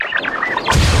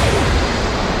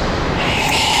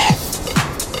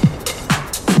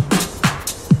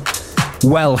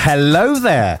Well, hello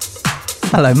there.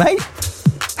 Hello, mate.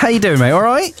 How you doing, mate? All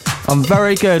right? I'm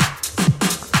very good.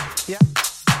 Yeah.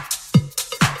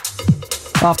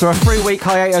 After a 3-week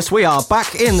hiatus, we are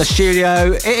back in the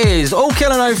studio. It is All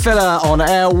Killer No Filler on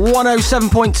Air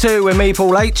 107.2 with me,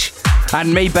 Paul H.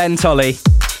 And me, Ben Tolley.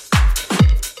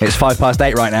 It's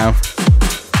 8:05 right now.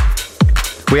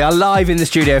 We are live in the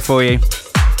studio for you.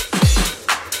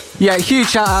 Yeah, huge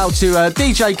shout out to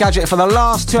DJ Gadget for the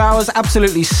last 2 hours.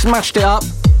 Absolutely smashed it up.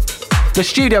 The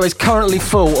studio is currently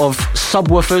full of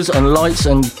subwoofers and lights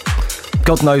and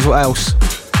God knows what else.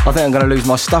 I think I'm going to lose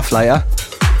my stuff later.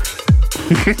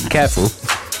 Careful.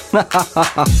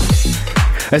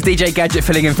 There's DJ Gadget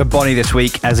filling in for Bonnie this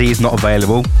week as he is not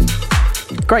available.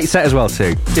 Great set as well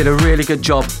too. Did a really good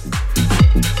job.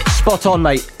 Spot on,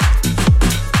 mate.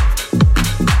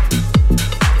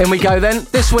 In we go then.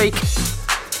 This week,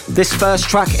 this first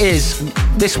track is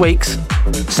this week's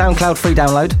SoundCloud free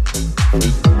download.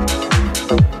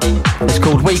 It's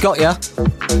called We Got Ya.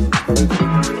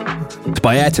 It's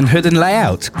by Ayrton Hood and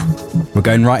Layout. We're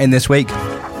going right in this week.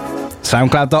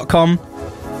 SoundCloud.com.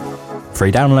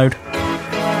 Free download.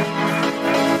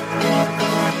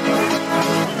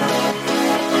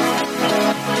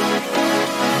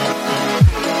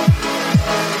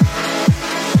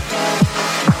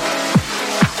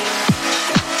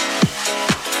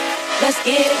 Let's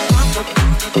get it.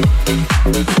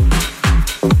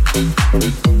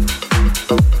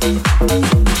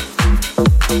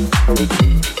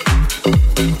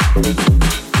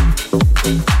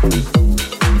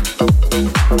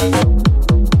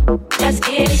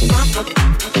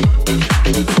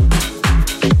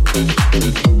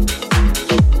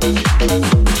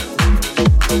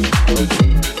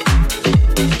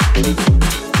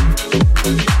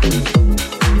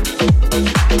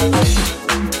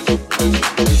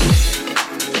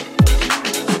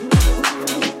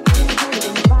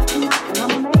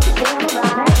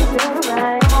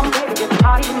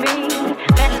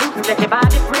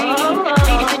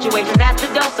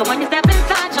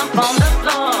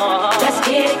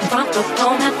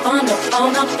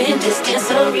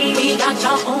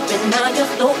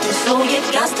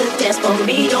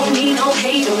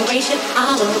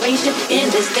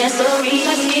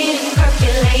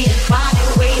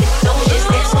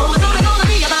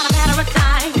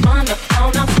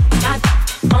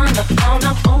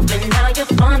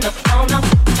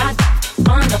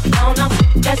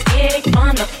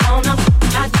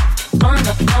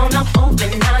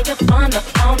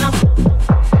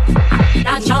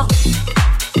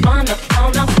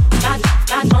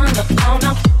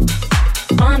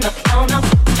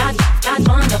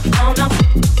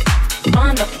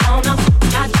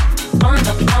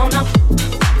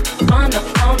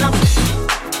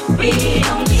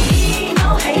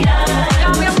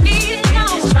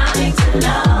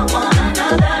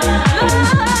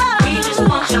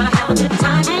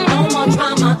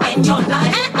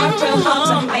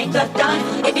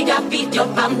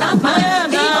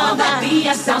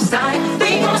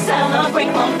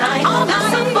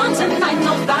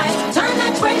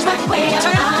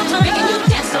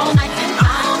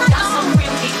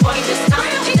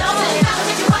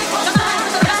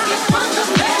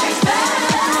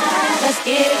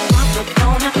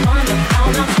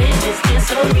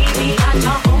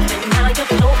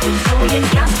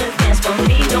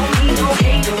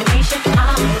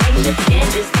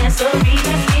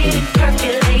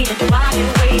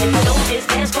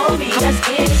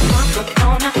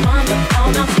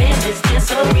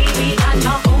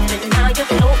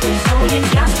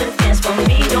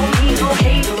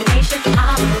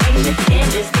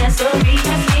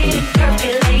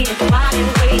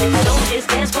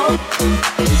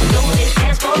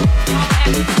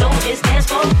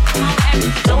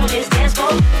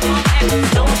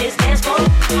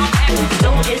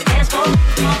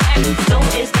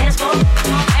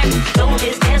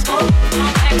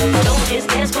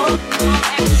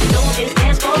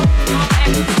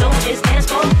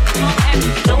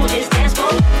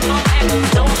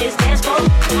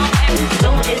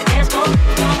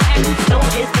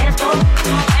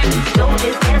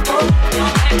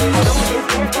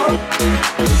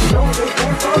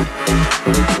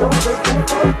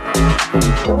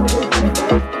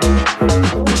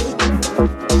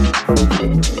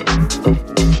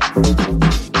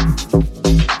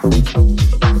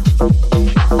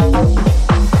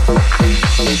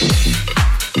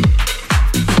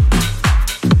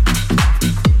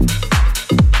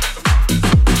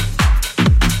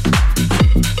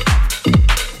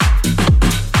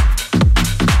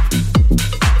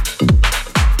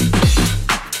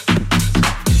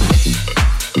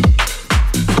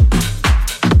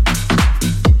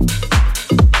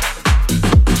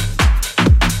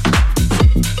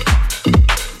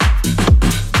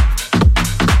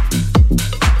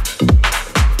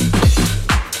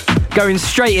 Going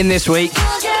straight in this week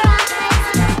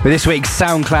with this week's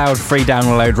SoundCloud free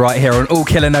download right here on All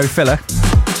Killer No Filler.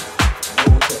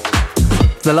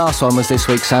 The last one was this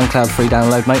week's SoundCloud free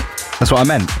download, mate. That's what I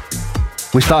meant.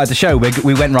 We started the show,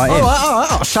 we went right in. All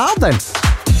right, shut up then.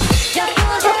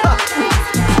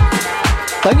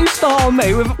 Don't you start on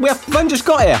me, we've only just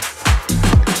got here.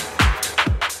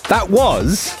 That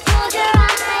was,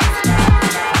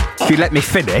 if you let me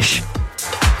finish,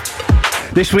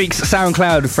 this week's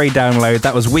SoundCloud free download.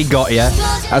 That was We Got Ya,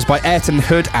 as by Ayrton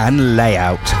Hood and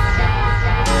Layout.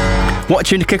 What a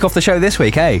tune to kick off the show this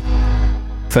week, eh?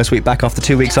 First week back after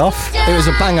 2 weeks off. It was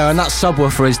a banger, and that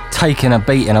subwoofer is taking a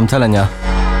beating, I'm telling you.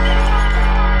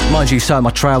 Mind you, so are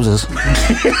my trousers.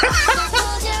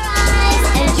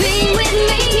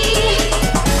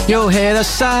 You'll hear the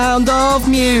sound of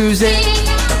music.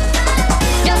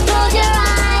 Just close your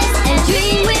eyes and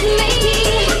dream with me.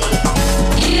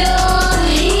 You're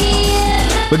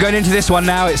here. We're going into this one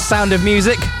now. It's Sound of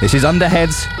Music. This is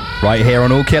Underheads, right here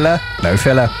on All Killer, No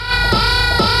Filler.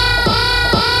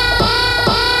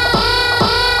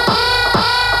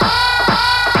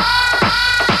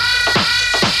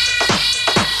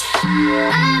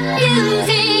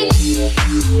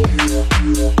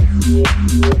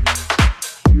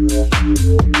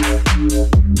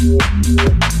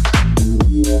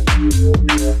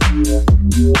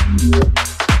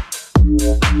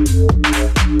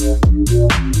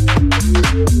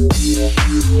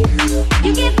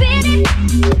 You can feel it.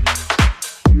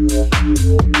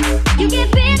 You can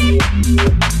feel it.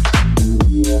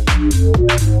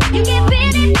 You can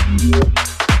feel it.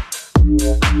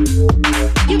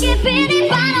 You can feel it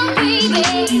right on, baby,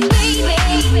 baby,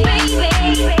 baby, baby.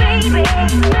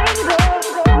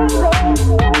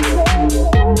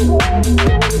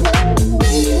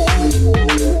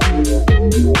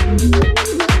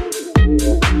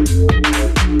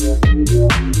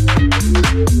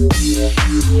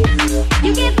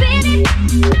 You can feel it.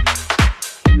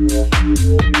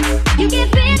 You can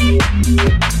feel it.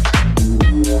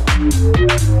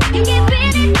 You can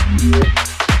feel it.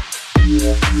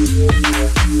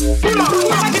 Come on,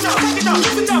 back it up,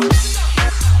 listen up.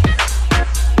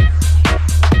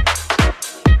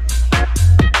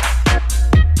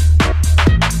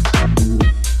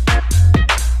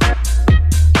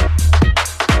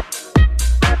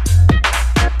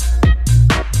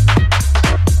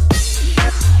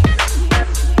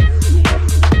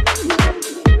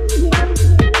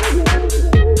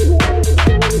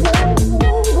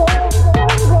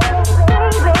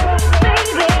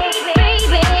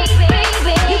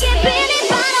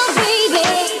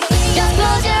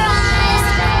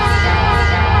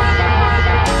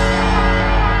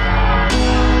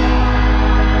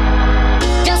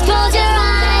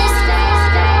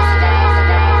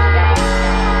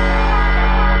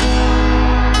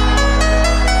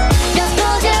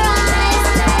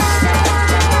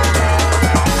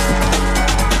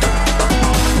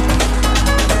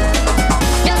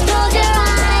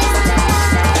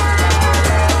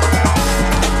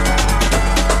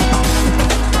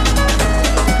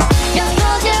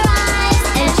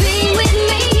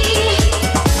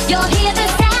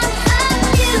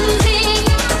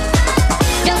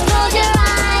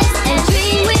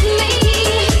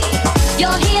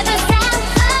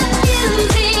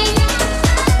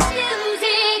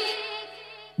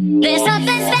 There's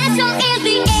something special in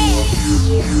the air.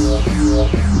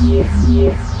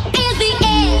 In the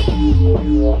air. In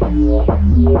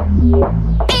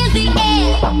the air.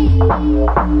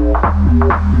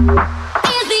 In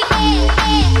the air.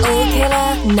 All killer,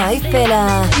 no filler.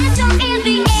 Special in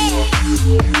the air.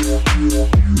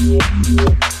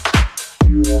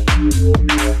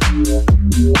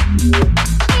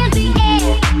 In the air.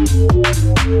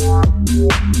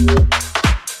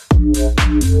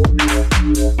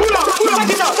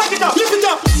 Listen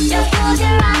up. Just close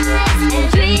your eyes and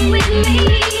dream with me.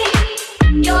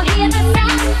 You'll hear the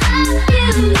sound of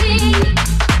music.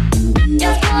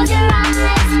 Just close your eyes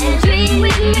and dream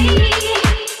with me.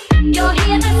 You'll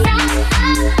hear the sound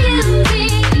of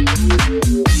music.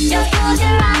 Just close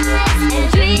your eyes and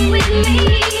dream with me.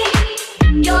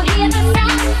 You'll hear the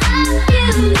sound of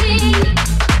music.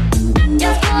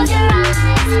 Just close your eyes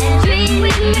and dream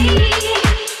with me.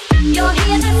 You'll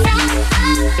hear the sound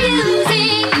of music.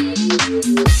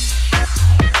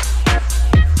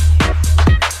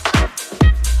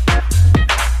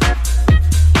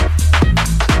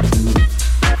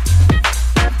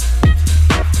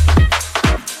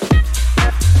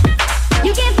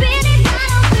 You can feel it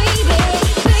now, baby,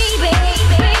 baby,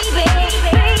 baby,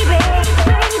 baby.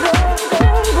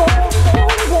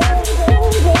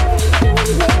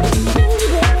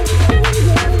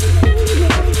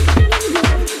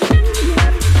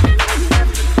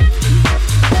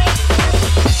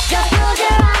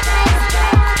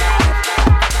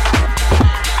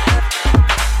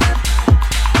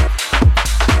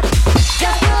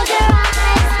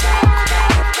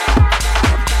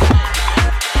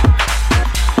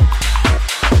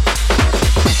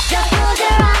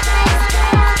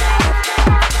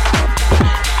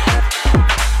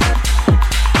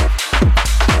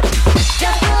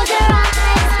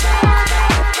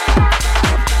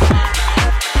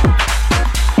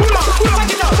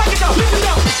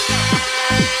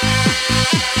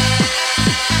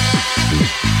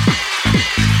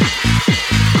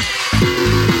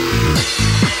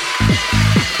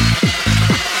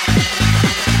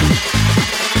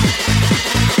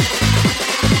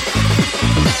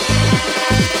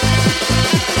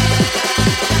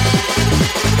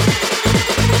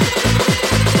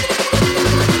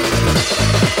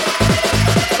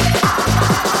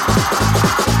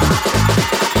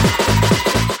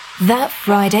 That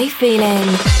Friday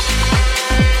feeling.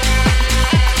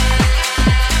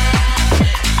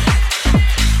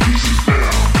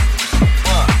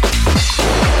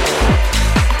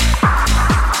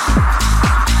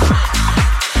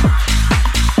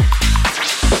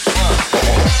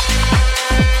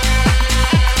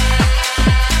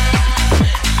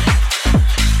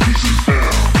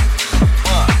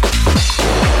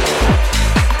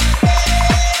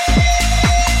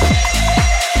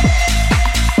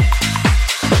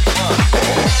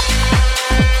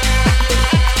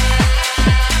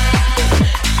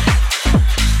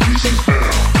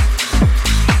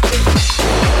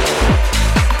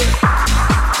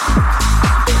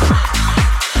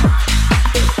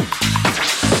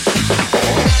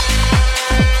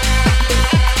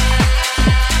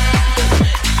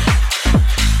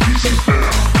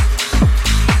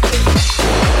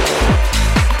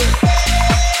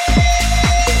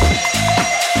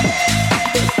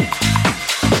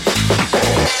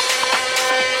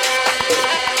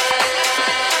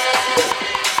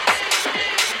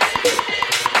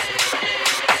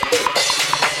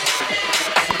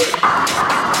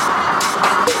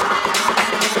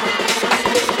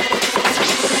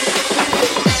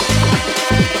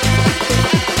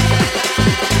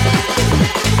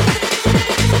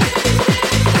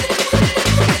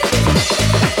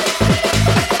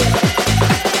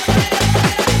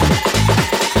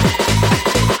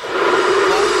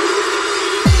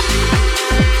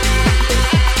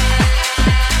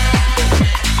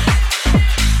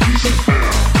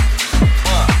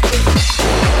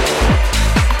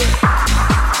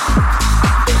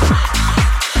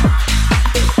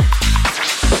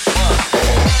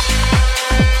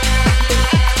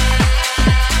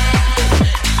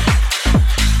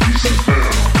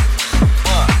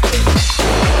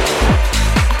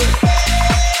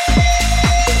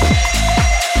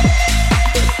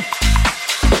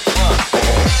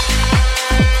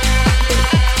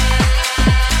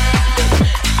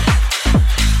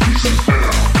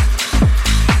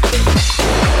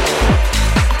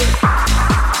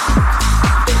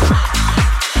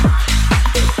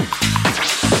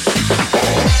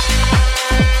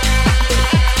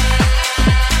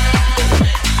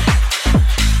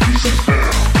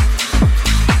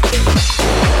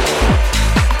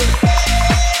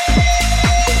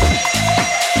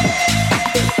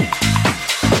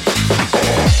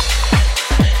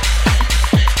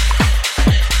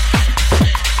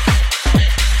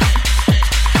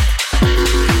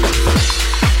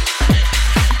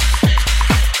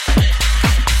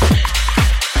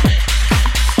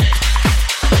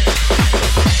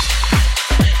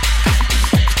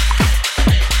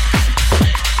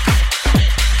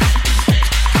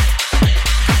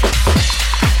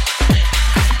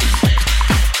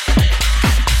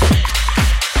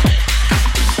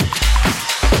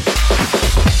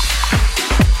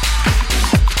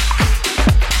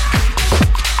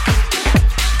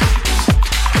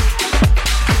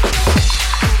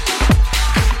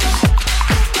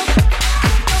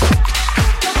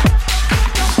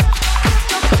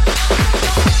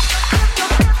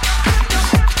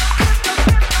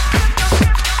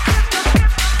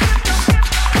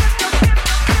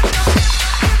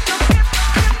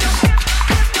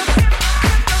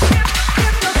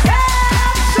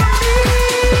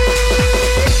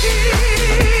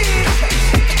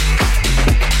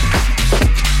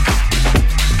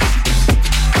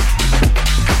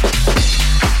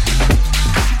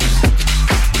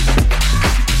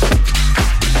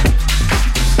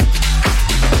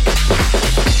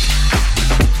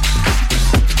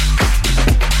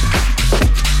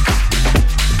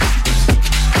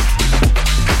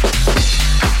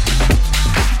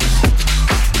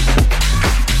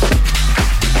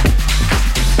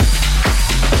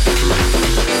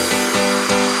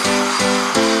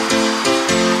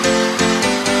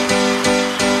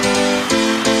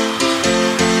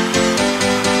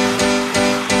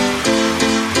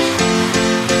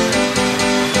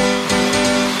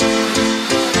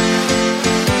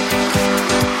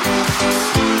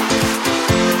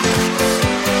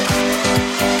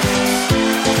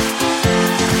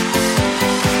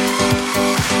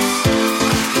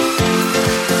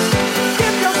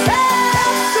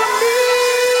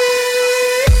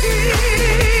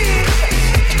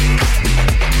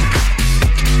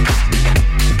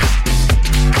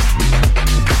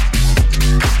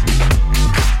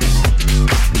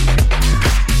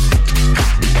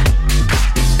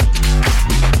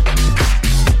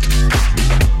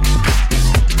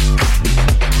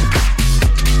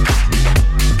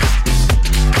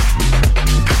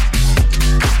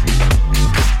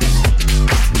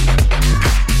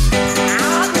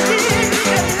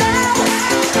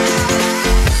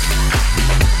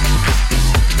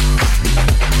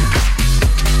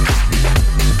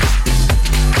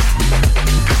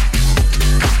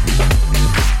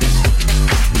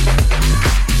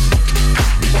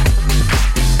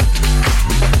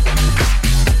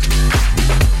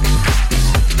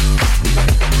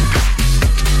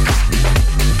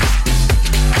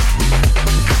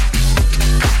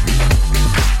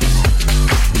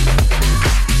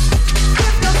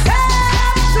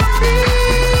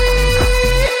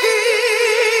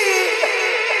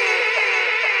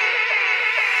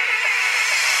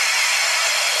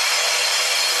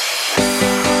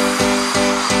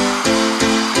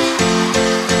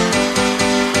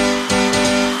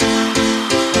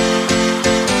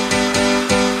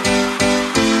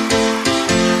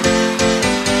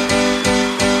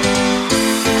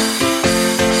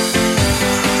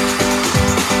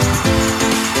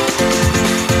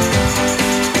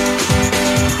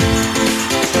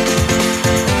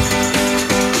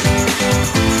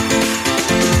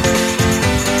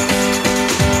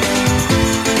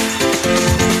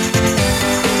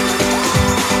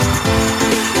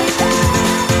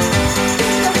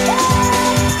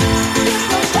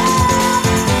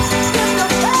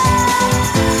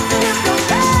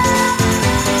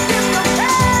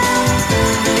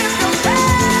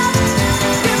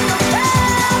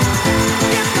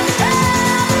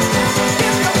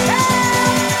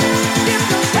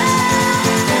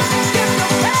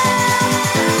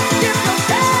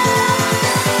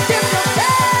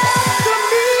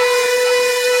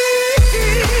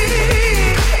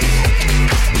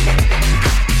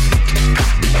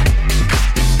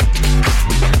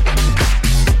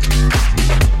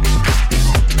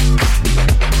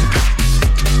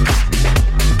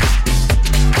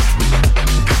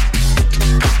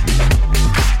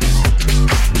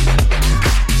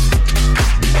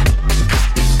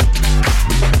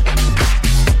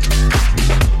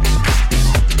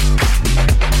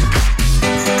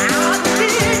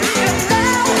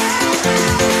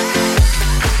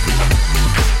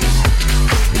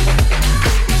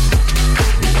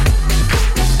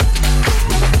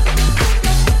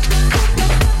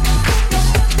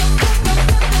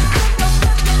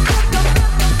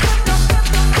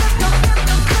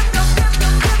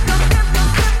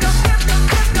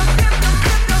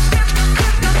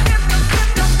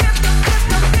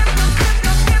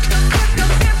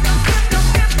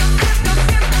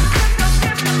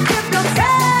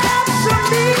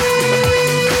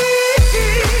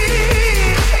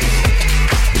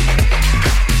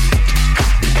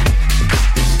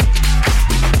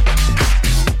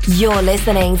 You're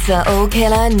listening to All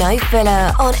Killer No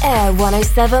Filler on Air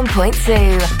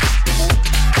 107.2.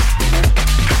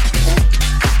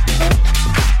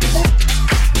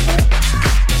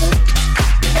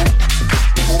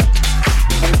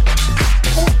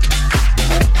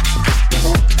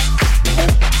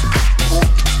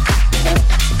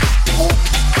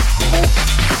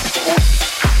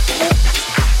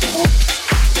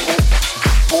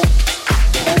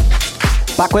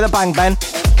 Back with a bang, Ben.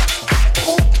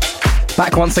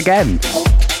 Back once again.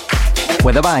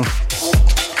 With a bang.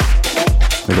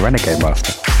 With the Renegade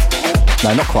Master.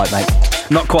 No, not quite, mate.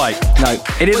 Not quite. No.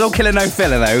 It is All Killer No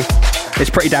Filler, though. It's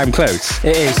pretty damn close.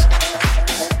 It is.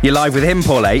 You're live with him,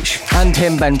 Paul H. And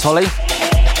him, Ben Tolley.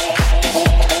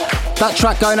 That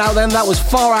track going out then, that was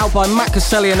Far Out by Matt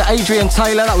Caselli and Adrian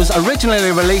Taylor. That was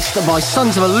originally released by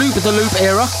Sons of a Loop of the Loop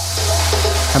era.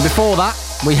 And before that,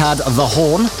 we had The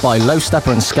Horn by Low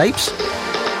Stepper and Scapes.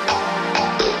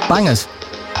 Bangers.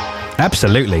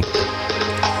 Absolutely.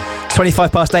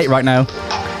 25 past 8 right now.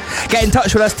 Get in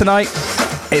touch with us tonight.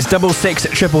 It's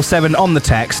 66777 on the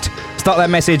text. Start that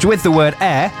message with the word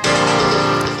air.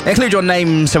 Include your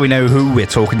name so we know who we're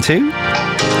talking to.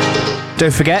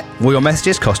 Don't forget, all your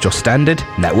messages cost your standard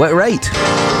network rate.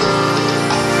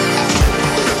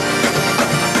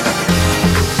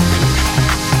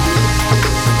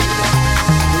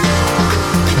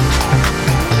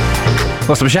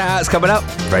 Got some shout-outs coming up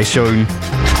very soon.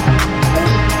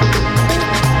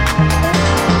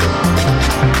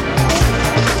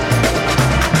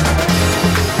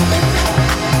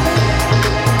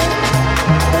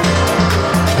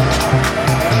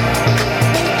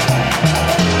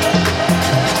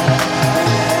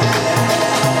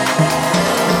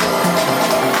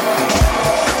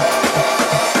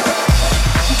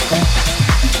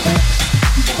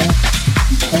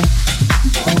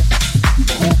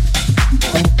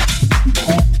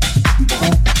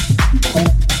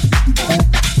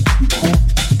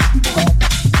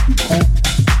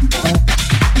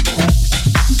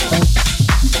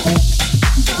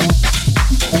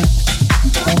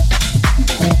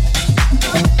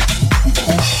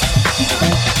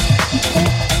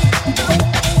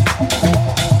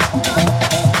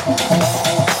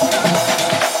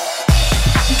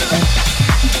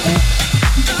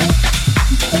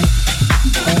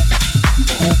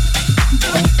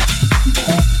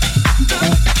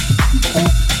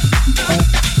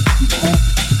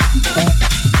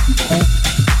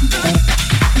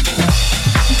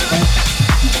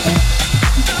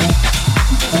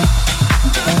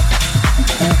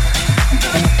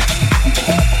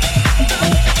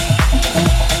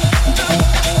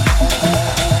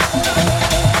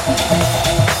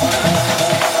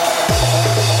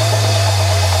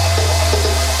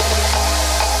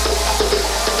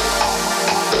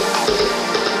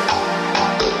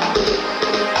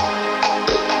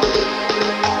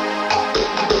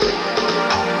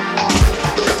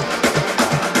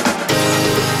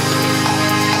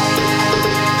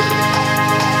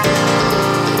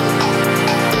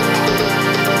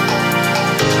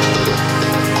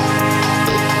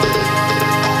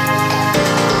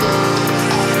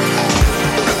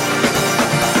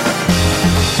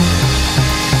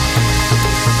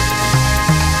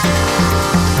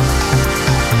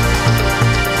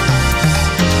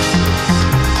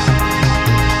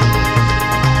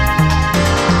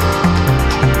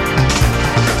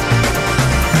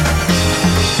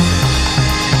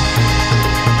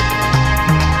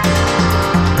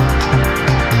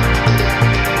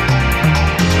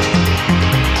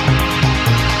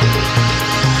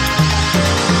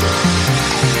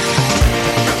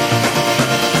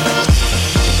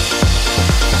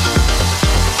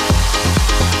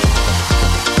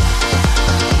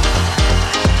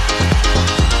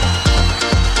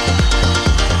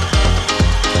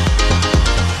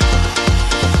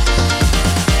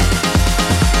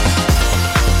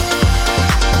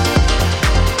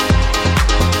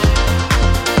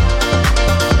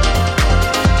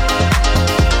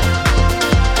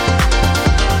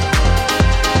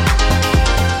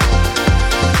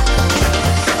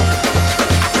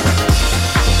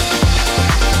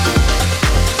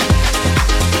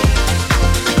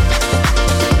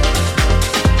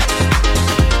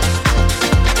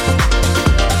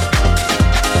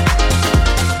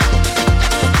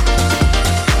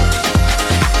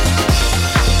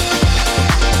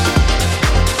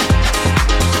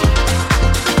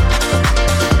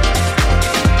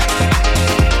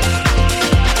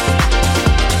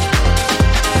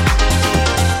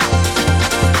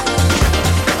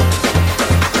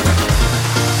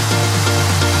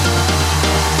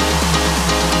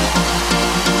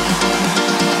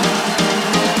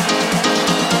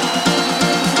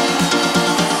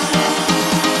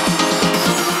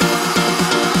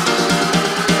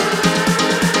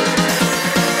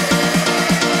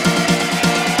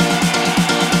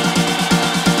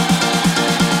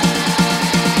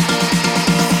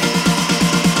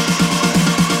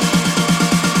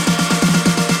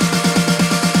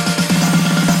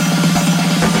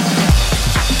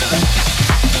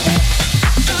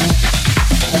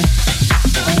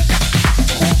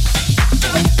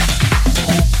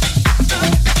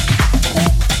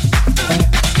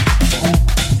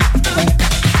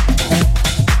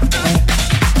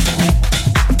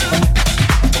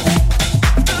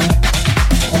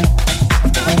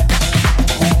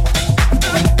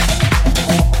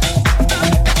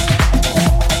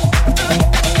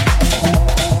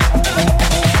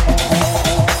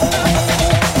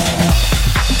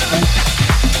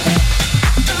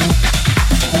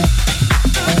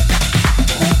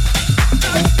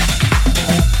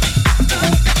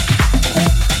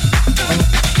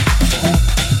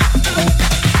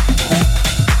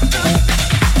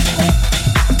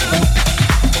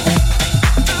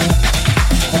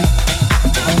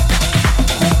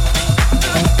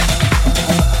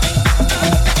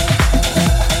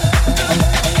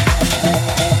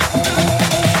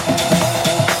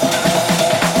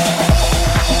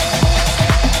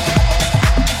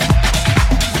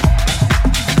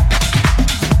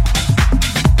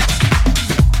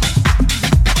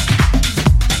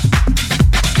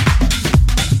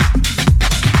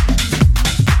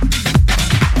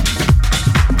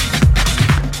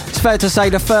 fair to say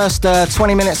the first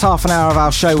 20 minutes, half an hour of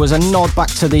our show was a nod back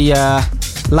to the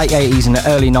late 80s and the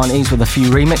early 90s with a few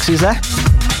remixes there.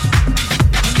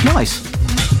 Nice.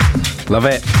 Love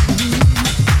it.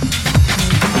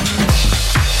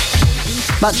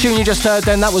 That tune you just heard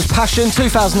then, that was Passion,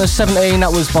 2017,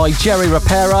 that was by Jerry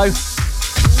Rapero.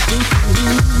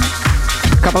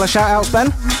 Couple of shout-outs, Ben?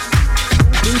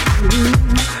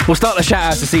 We'll start the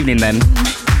shout-outs this evening then.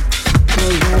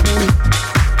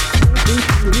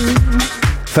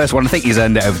 First one, I think he's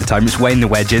earned it over the time. It's Wayne the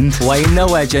Legend. Wayne the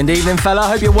Legend. Evening, fella.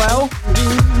 Hope you're well.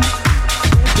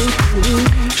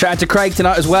 Shout out to Craig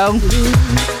tonight as well.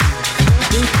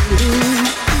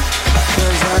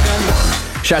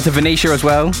 Shout out to Venetia as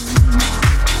well.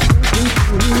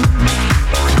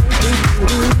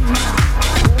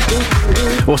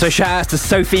 Also shout out to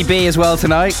Sophie B as well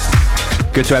tonight.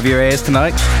 Good to have your ears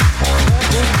tonight.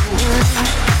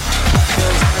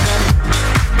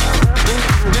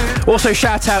 Also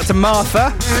shout out to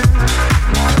Martha,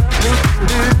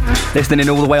 listening in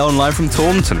all the way online from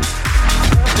Taunton.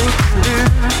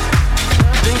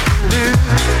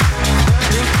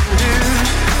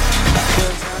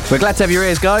 We're glad to have your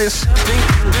ears, guys.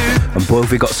 And boy,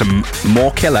 have we got some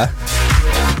more killer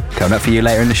coming up for you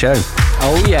later in the show.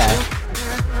 Oh yeah.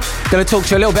 Going to talk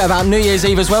to you a little bit about New Year's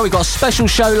Eve as well. We've got a special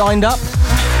show lined up.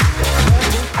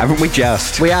 Haven't we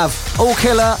just? We have All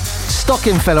Killer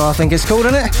Stocking Filler, I think it's called,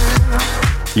 isn't it?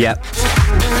 Yep.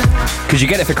 Because you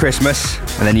get it for Christmas,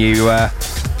 and then you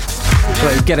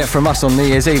get it from us on New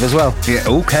Year's Eve as well. Yeah,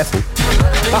 oh, careful.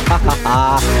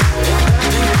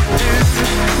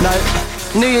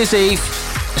 No, New Year's Eve,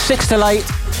 6 till 8,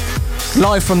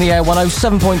 live from the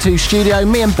Air107.2 studio.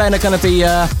 Me and Ben are going to be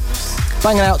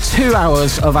banging out 2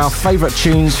 hours of our favourite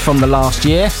tunes from the last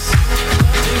year.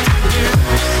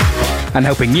 And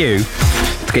helping you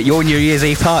to get your New Year's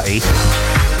Eve party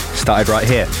started right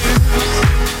here.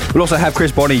 We'll also have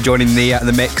Chris Bonney joining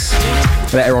the mix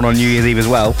later on New Year's Eve as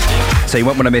well, so you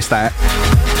won't want to miss that.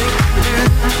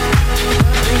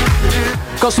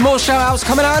 Got some more shout-outs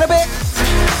coming out in a bit.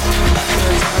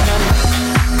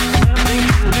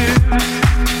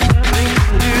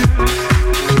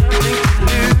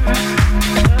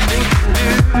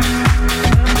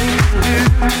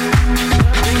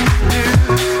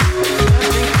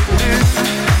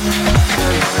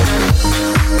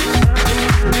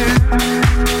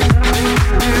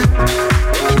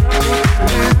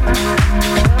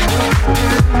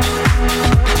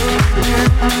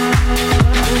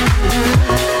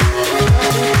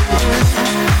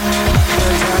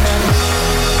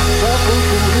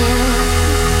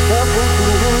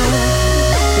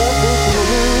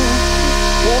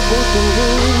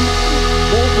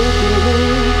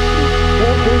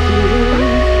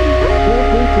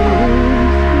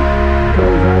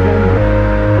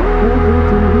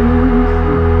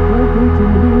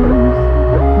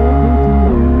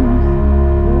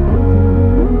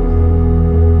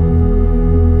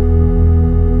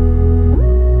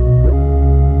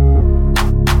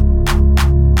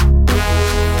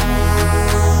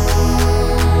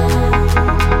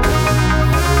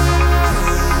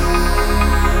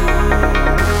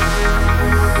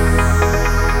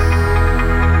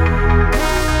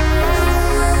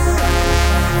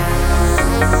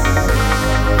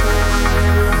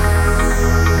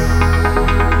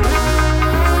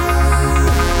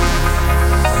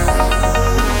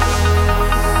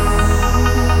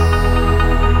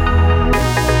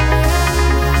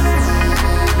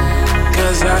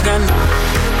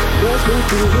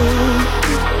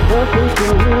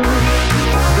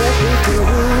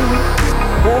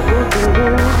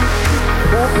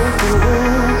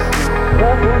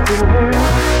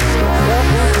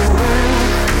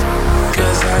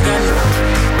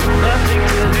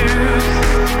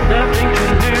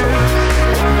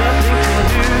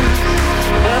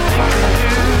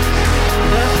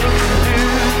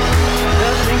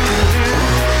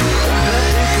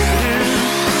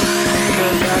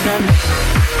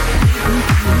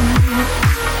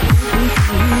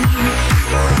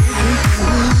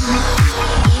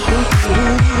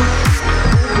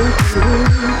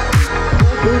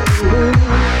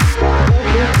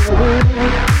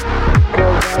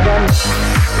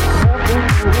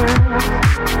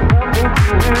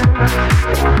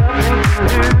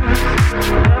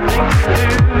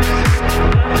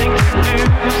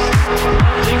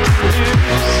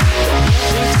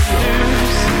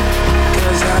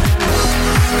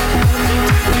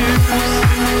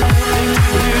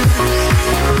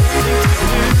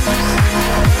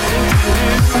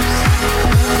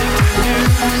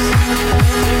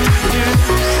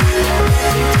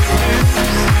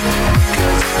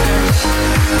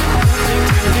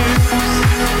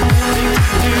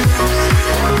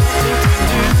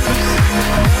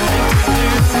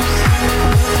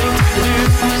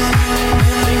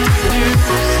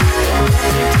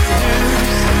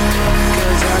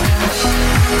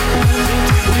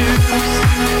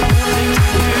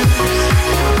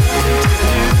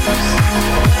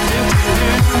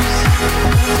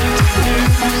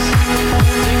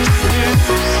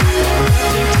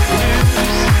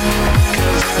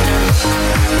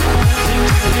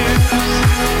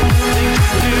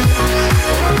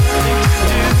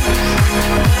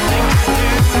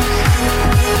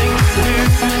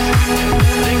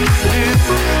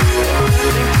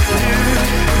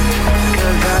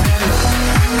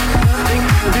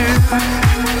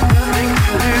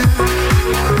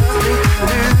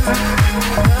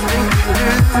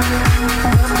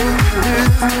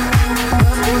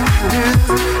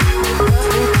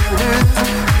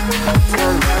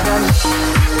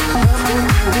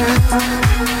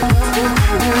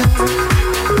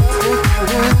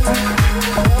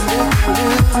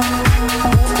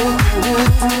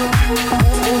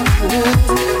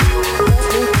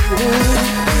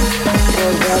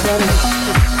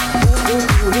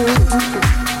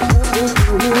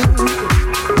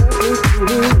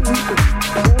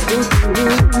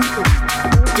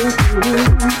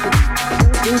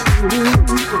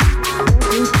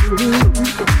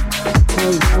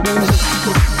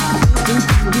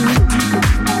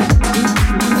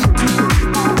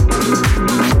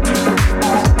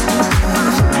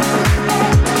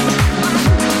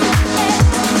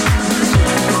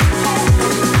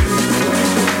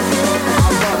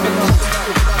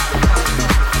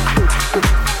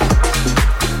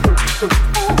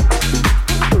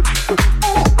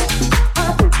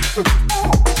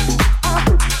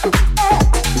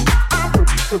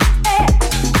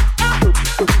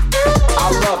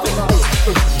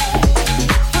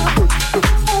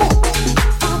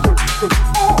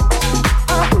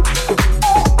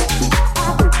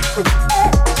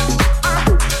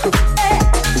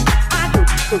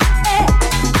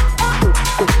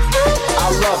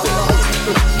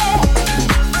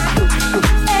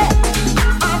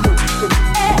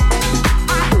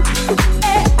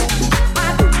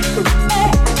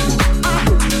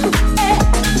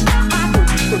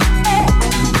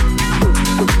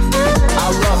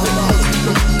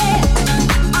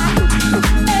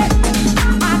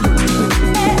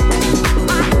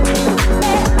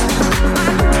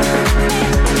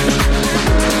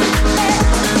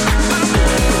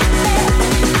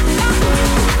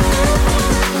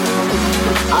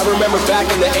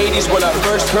 When I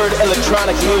first heard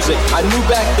electronic music, I knew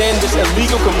back then this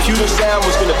illegal computer sound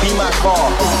was gonna be my call.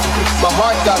 My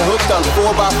heart got hooked on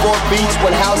 4x4 beats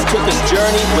when House took his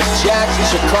journey with Jack,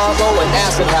 Chicago, and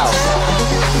Acid House.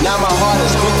 Now my heart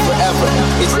is hooked forever.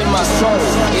 It's in my soul,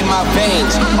 in my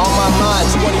veins, on my mind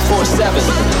 24/7.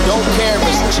 Don't care if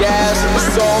it's jazz,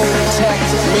 soul, tech,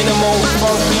 minimal,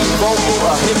 funky, vocal,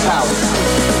 or hip house.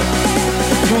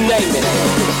 You name it,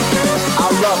 I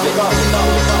love it.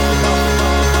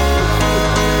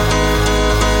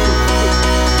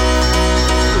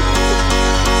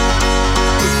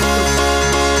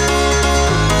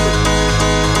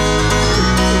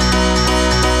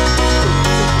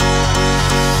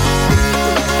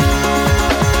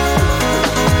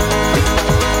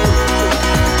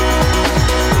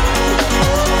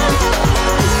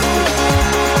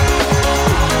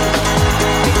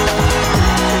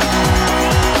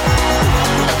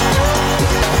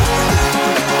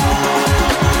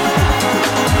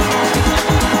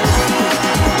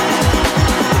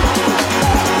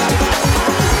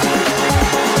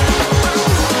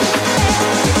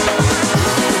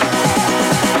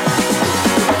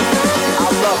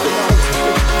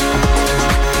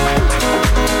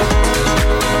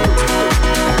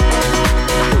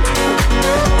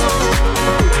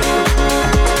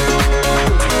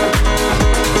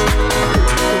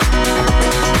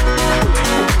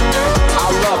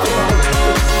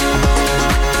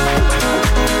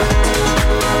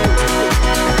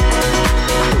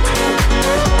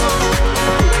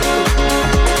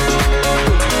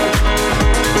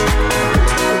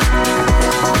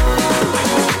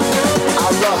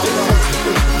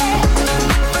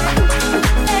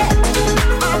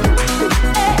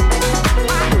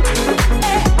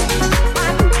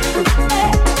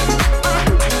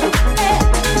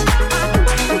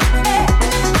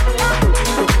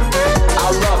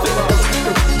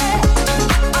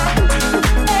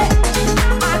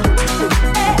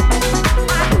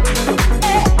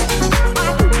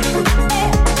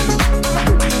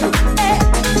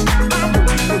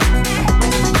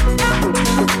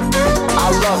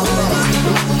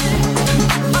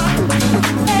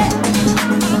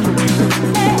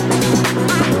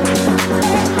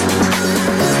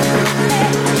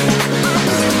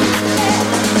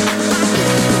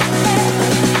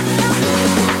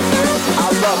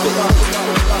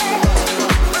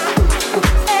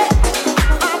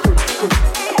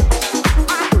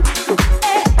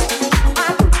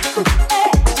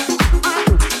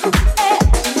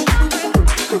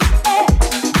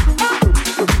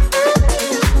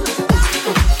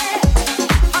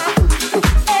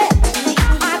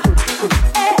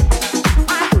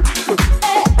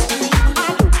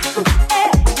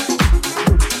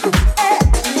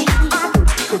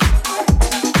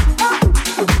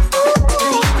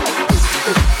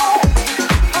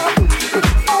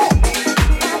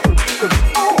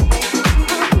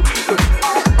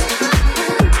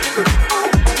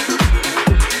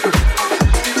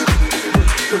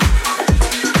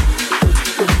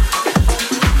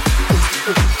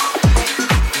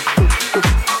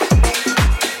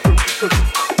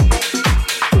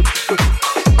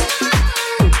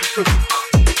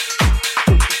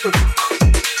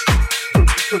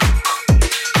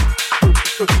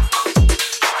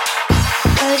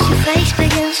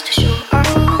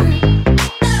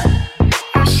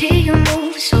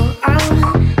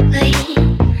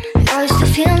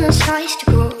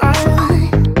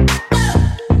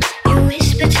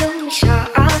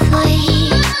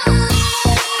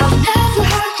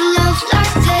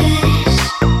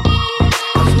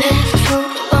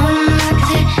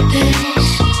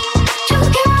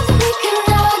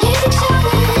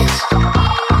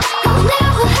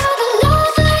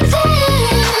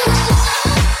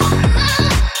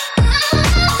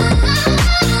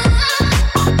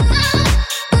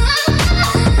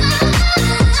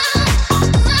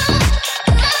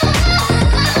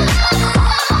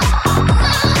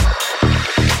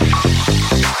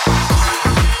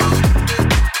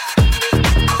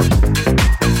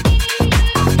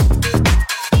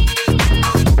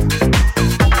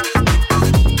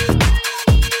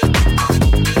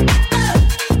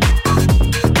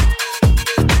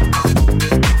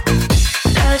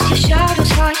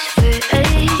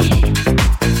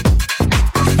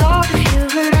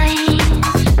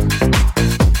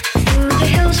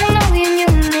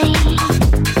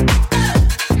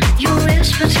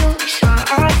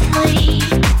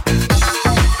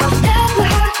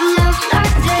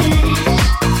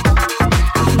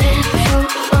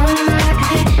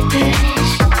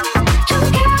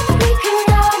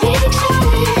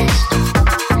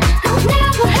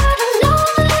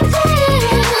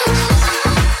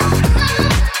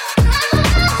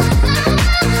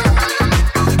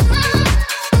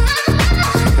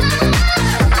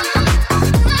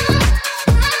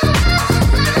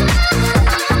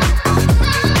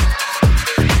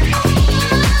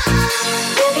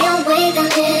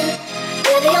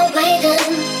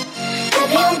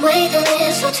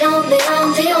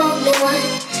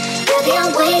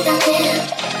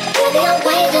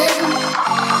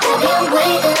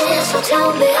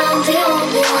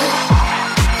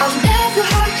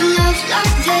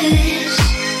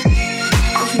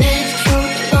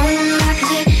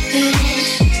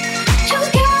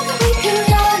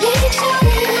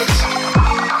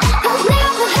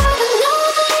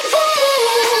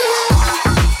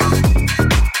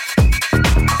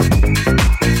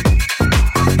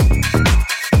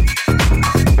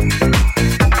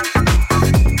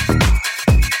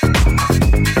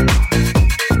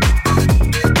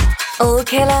 All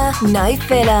killer, no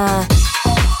filler.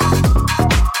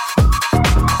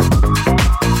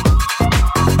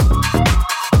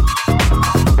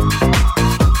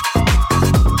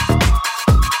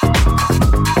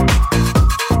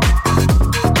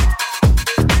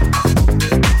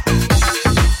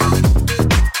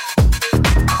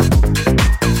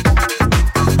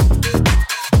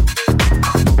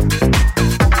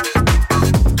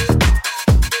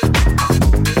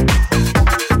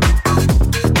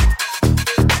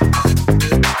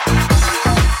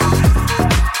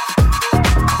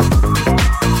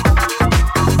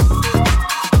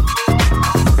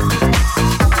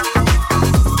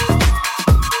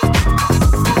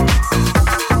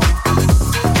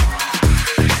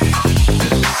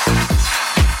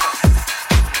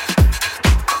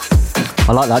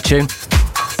 I like that tune.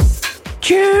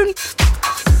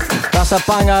 That's a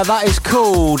banger. That is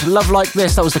called Love Like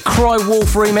This. That was the Cry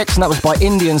Wolf remix, and that was by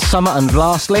Indian Summer and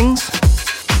Blastlings.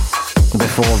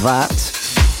 Before that,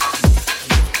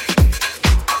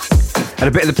 And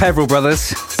a bit of the Peveril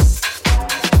Brothers.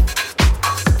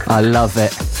 I love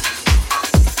it.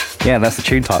 Yeah, that's the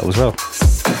tune title as well.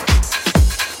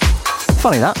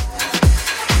 Funny that.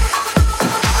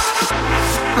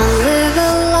 I live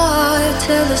a life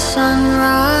till the sun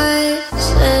rises.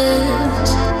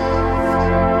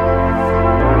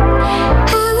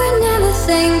 I would never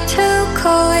think to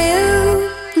call you,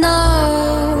 no.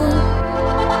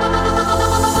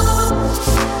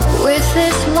 With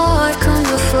this life comes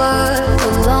a flood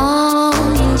of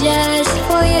longing just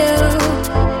for you.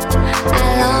 I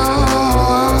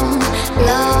long,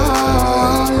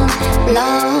 long,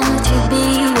 long to be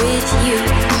with you.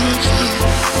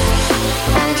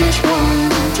 I just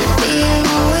want to be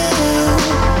alone with you.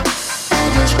 I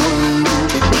just want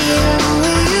to be alone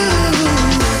with you.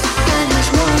 I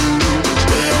just want to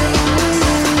be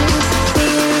alone with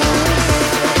you.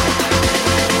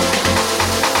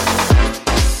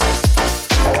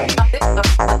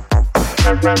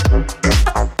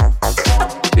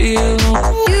 Be alone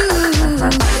with you.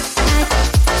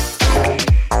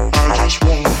 I just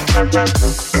want to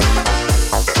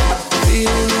be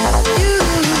alone with you.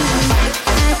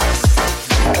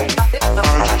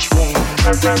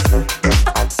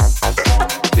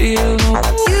 Be alone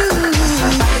with you.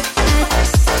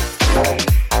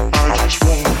 I just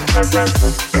want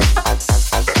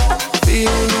to be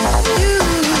alone with you.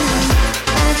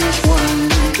 I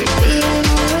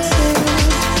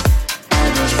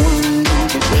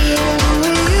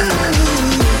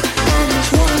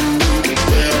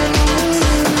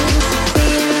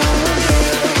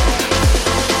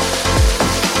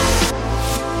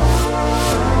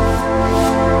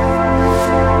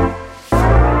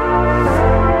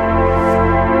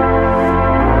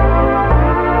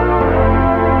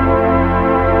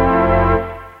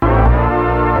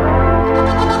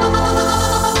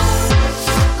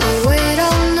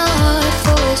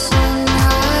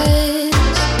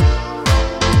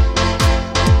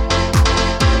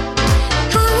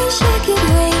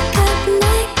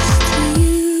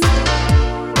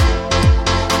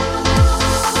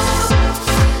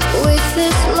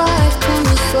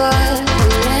are the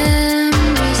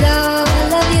memories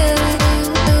all of you.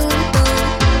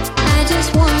 I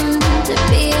just want to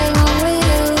be alone with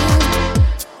you.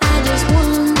 I just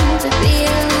want to be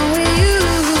alone with you.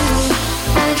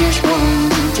 I just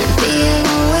want to be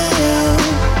alone with you.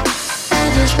 I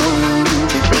just want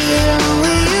to be alone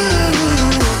with you.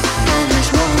 I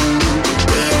just want to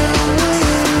be alone with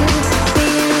you. Be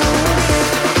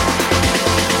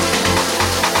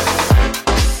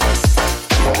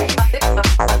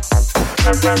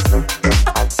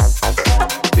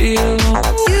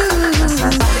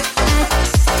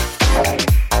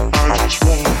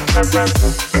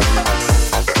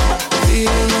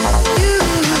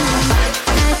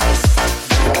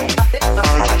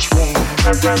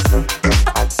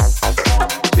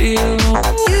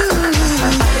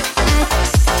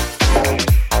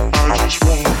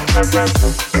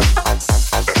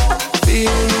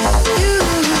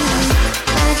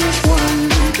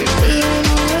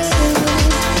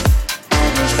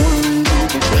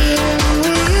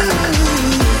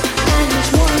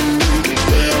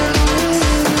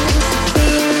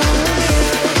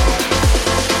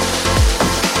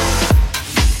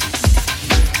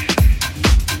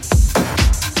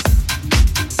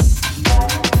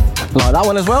Like that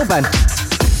one as well, Ben.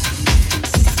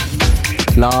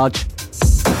 Large.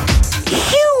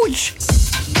 Huge!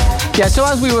 Yeah, so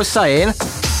as we were saying,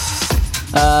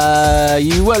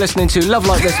 you were listening to Love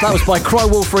Like This. That was by Cry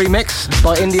Wolf Remix,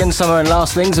 by Indian Summer and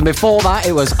Last Things. And before that,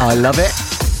 it was I Love It.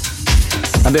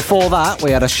 And before that,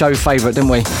 we had a show favourite, didn't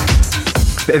we?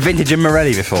 Bit of Vintage and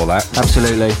Morelli before that.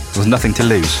 Absolutely. There was nothing to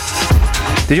lose.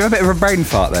 Did you have a bit of a brain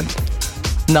fart then?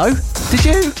 No? Did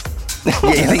you? Yeah,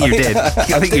 I think you did.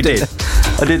 I think you did.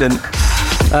 I didn't.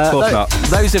 Of course not.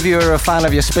 Those of you who are a fan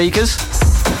of your speakers,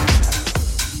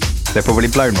 they're probably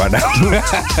blown right now.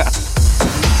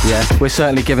 yeah, we're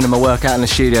certainly giving them a workout in the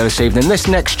studio this evening. This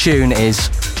next tune is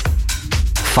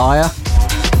Fire.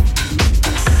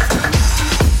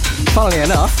 Funnily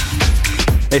enough,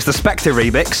 it's the Spectre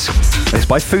remix. It's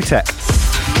by Futek.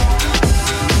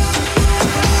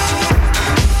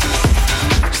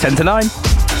 It's 10 to 9.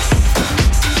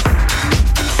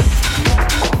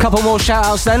 Couple more shout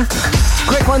outs then.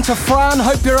 Quick one to Fran,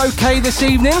 hope you're okay this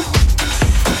evening.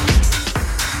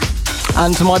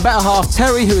 And to my better half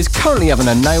Terry, who is currently having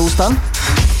her nails done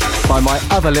by my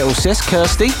other little sis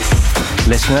Kirsty,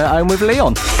 listening at home with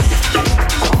Leon.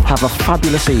 Have a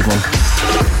fabulous evening.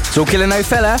 It's all Killer No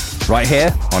Filler, right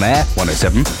here on Air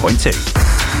 107.2.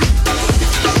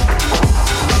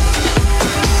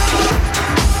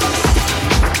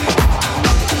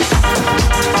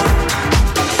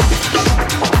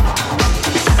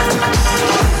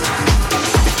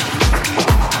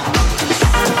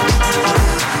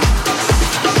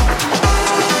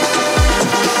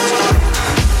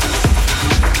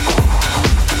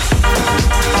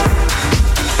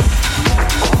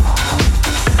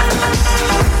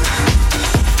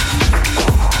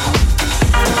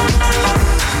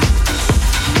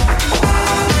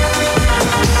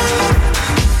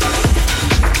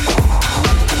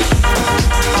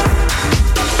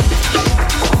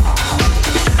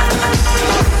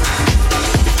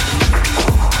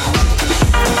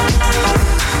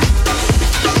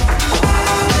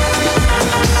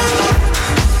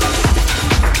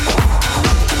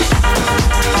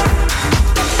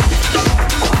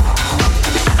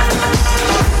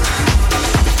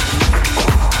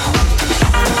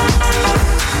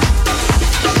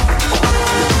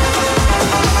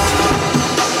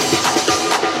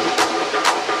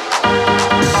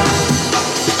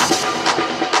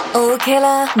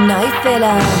 Killer, no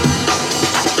filler.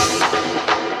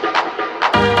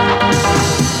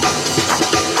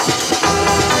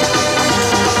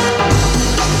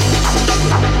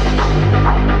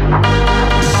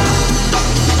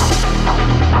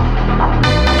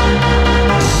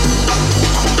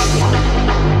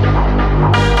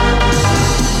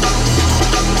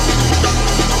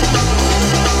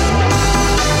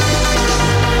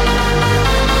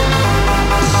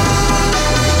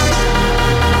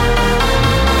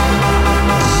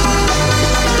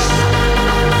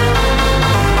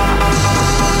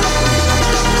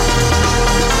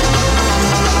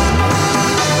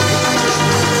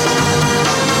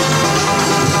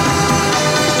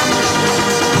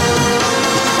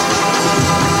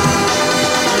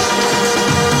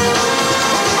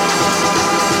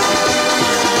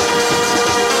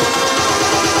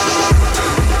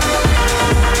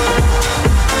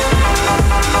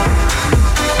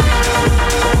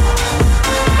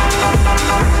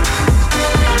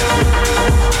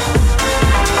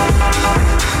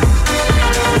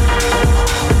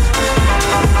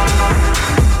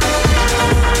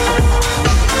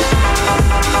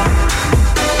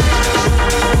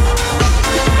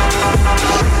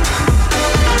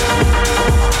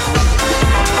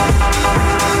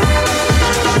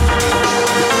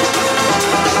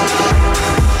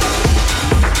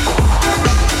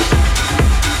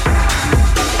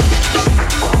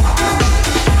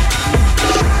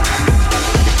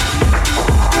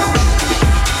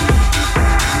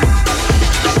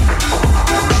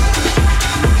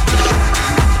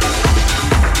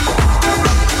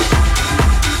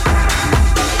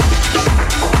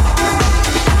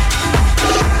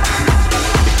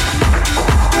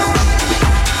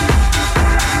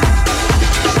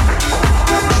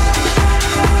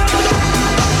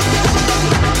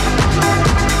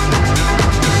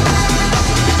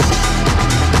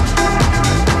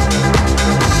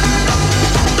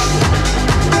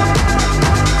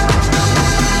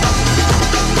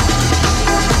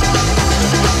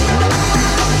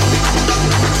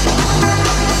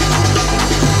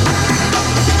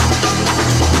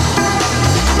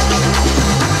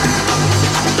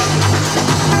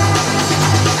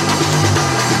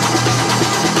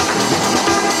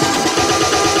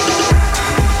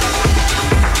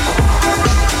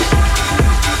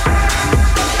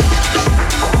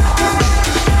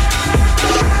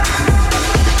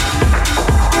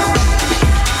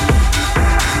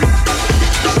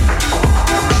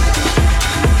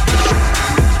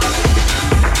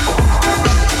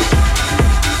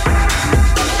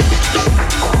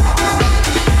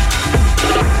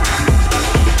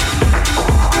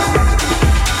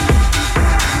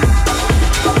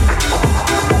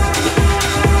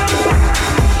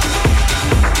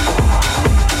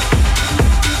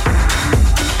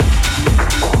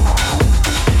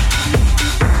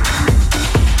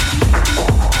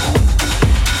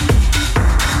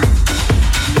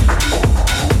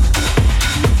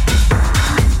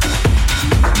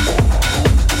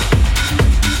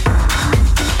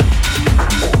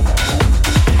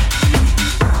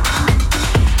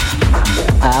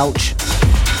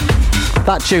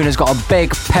 That tune has got a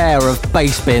big pair of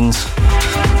bass bins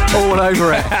all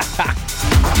over it. I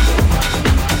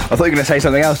thought you were going to say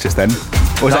something else just then.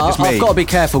 Or was that just me? I've got to be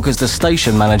careful because the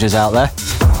station manager's out there.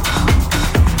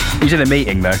 He's in a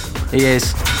meeting, though. He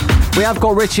is. We have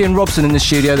got Richie and Robson in the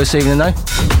studio this evening, though.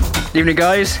 Evening,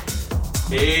 guys.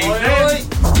 Evening.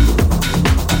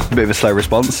 A bit of a slow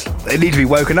response. They need to be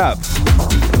woken up.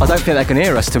 I don't think they can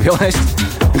hear us, to be honest.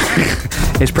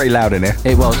 It's pretty loud in here.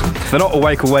 It was. If they're not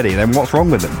awake already, then what's wrong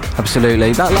with them?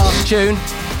 Absolutely. That last tune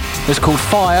was called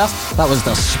Fire. That was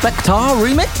the Spectre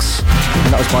remix.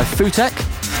 And that was by Futek.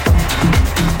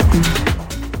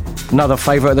 Another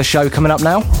favourite of the show coming up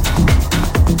now.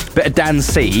 Bit of Dan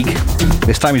Sieg.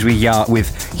 This time he's with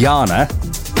Yana.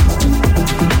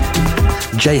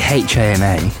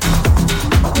 JHANA.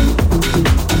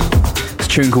 It's a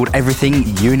tune called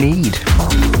Everything You Need.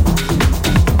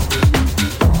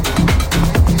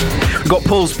 We've got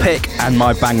Paul's pick and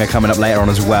my banger coming up later on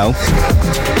as well.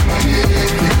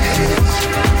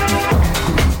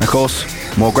 Of course,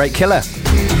 more great Killer.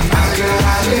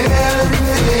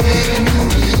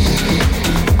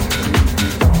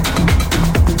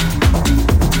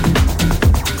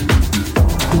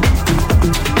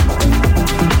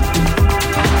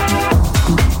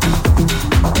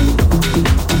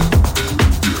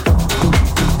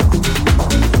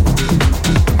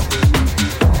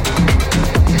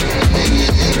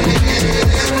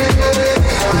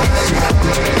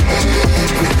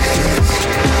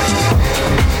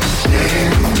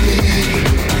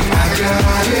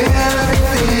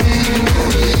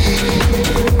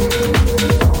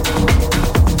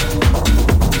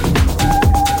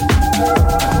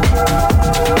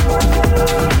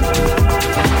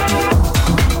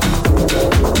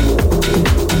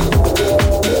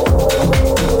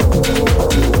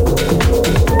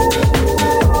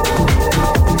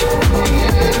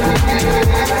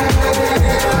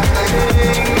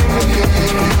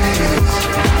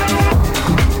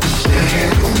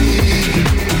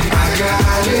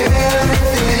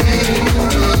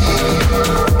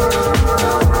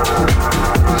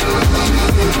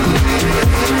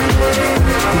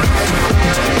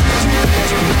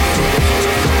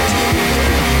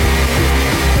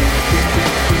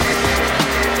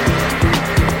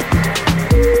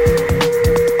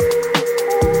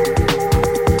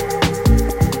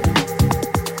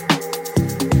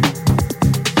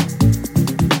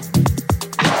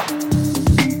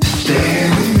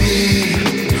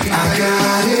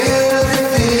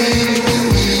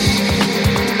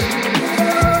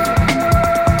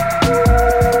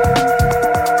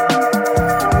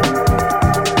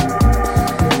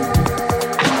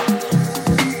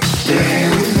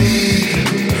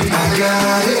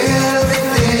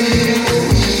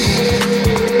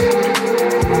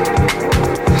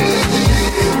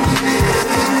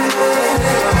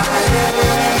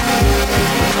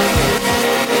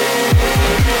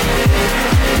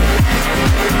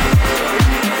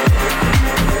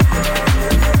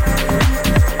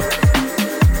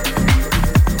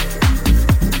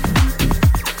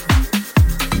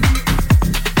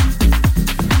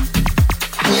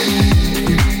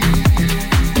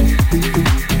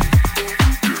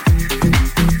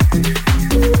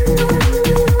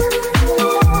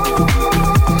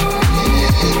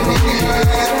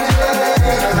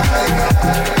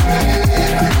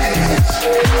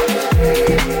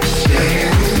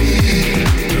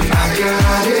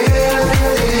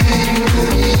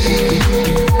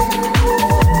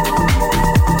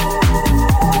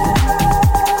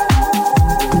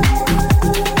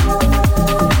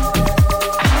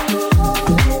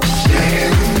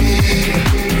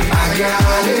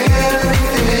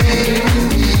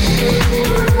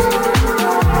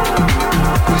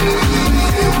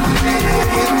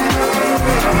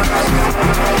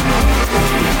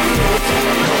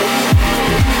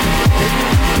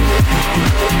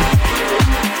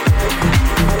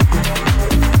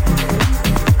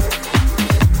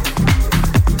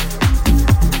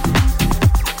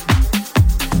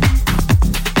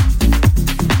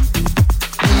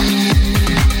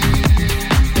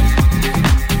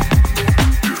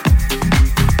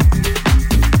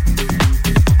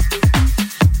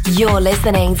 You're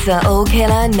listening to All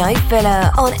Killer No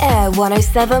Filler on Air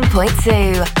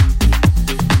 107.2.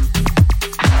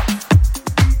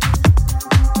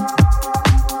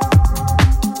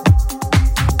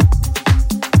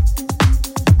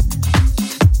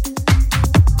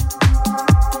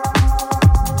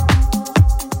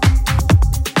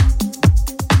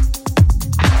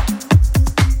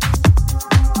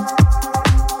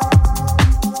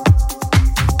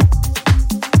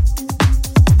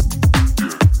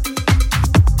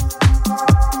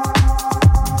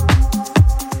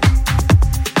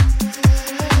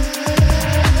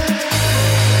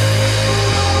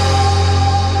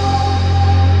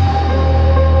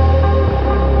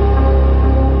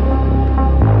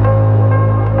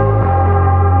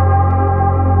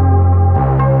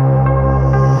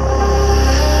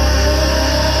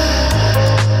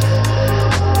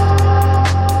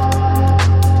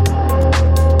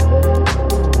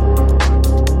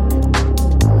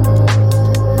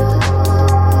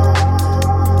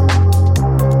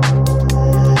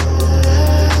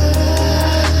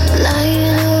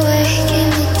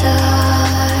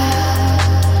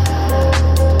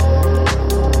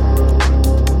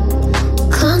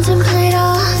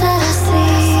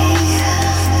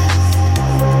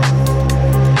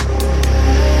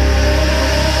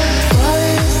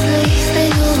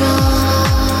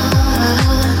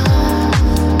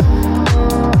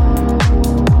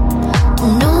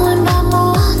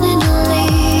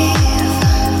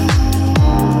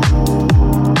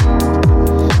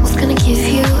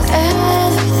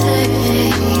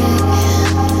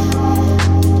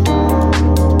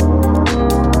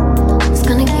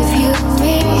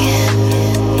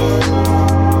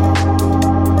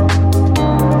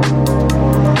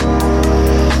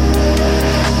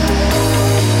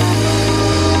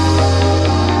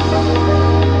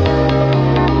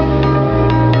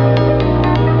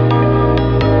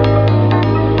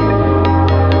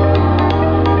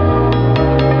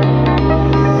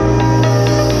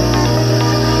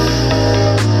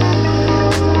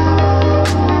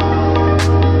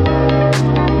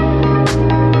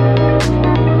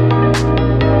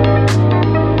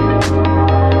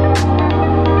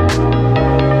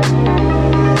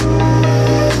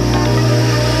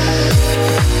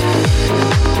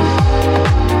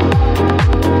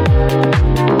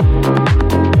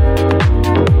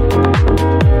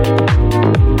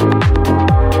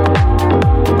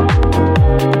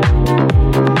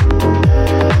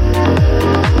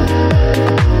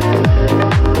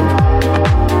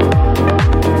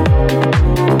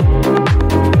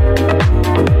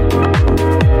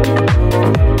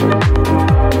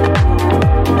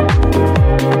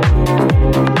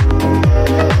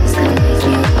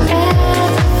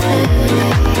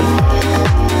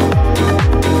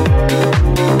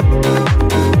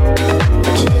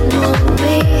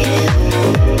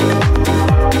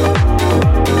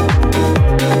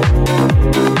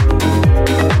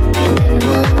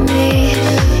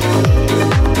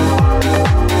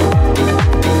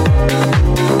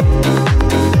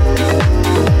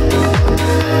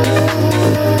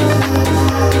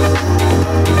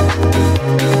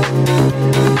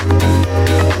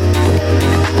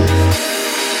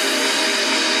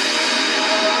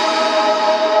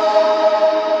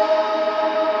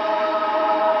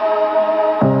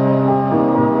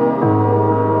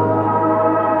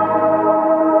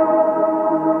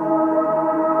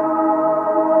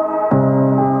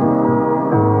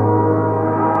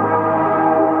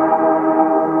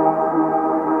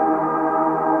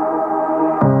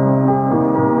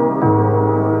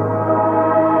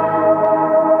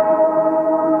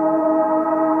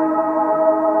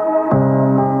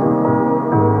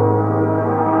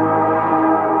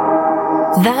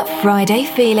 That Friday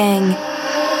feeling.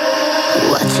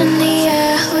 Watching the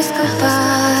hours go by,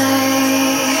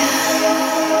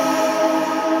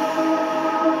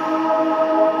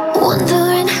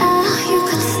 wondering how you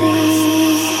could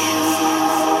see,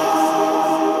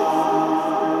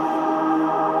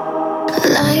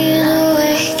 lying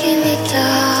awake in the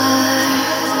dark,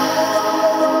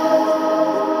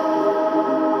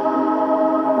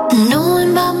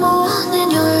 knowing by morning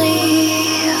you'll leave.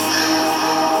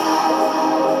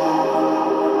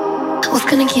 I was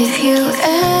gonna give you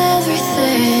everything.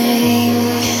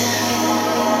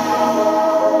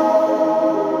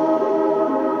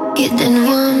 You didn't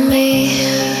want me.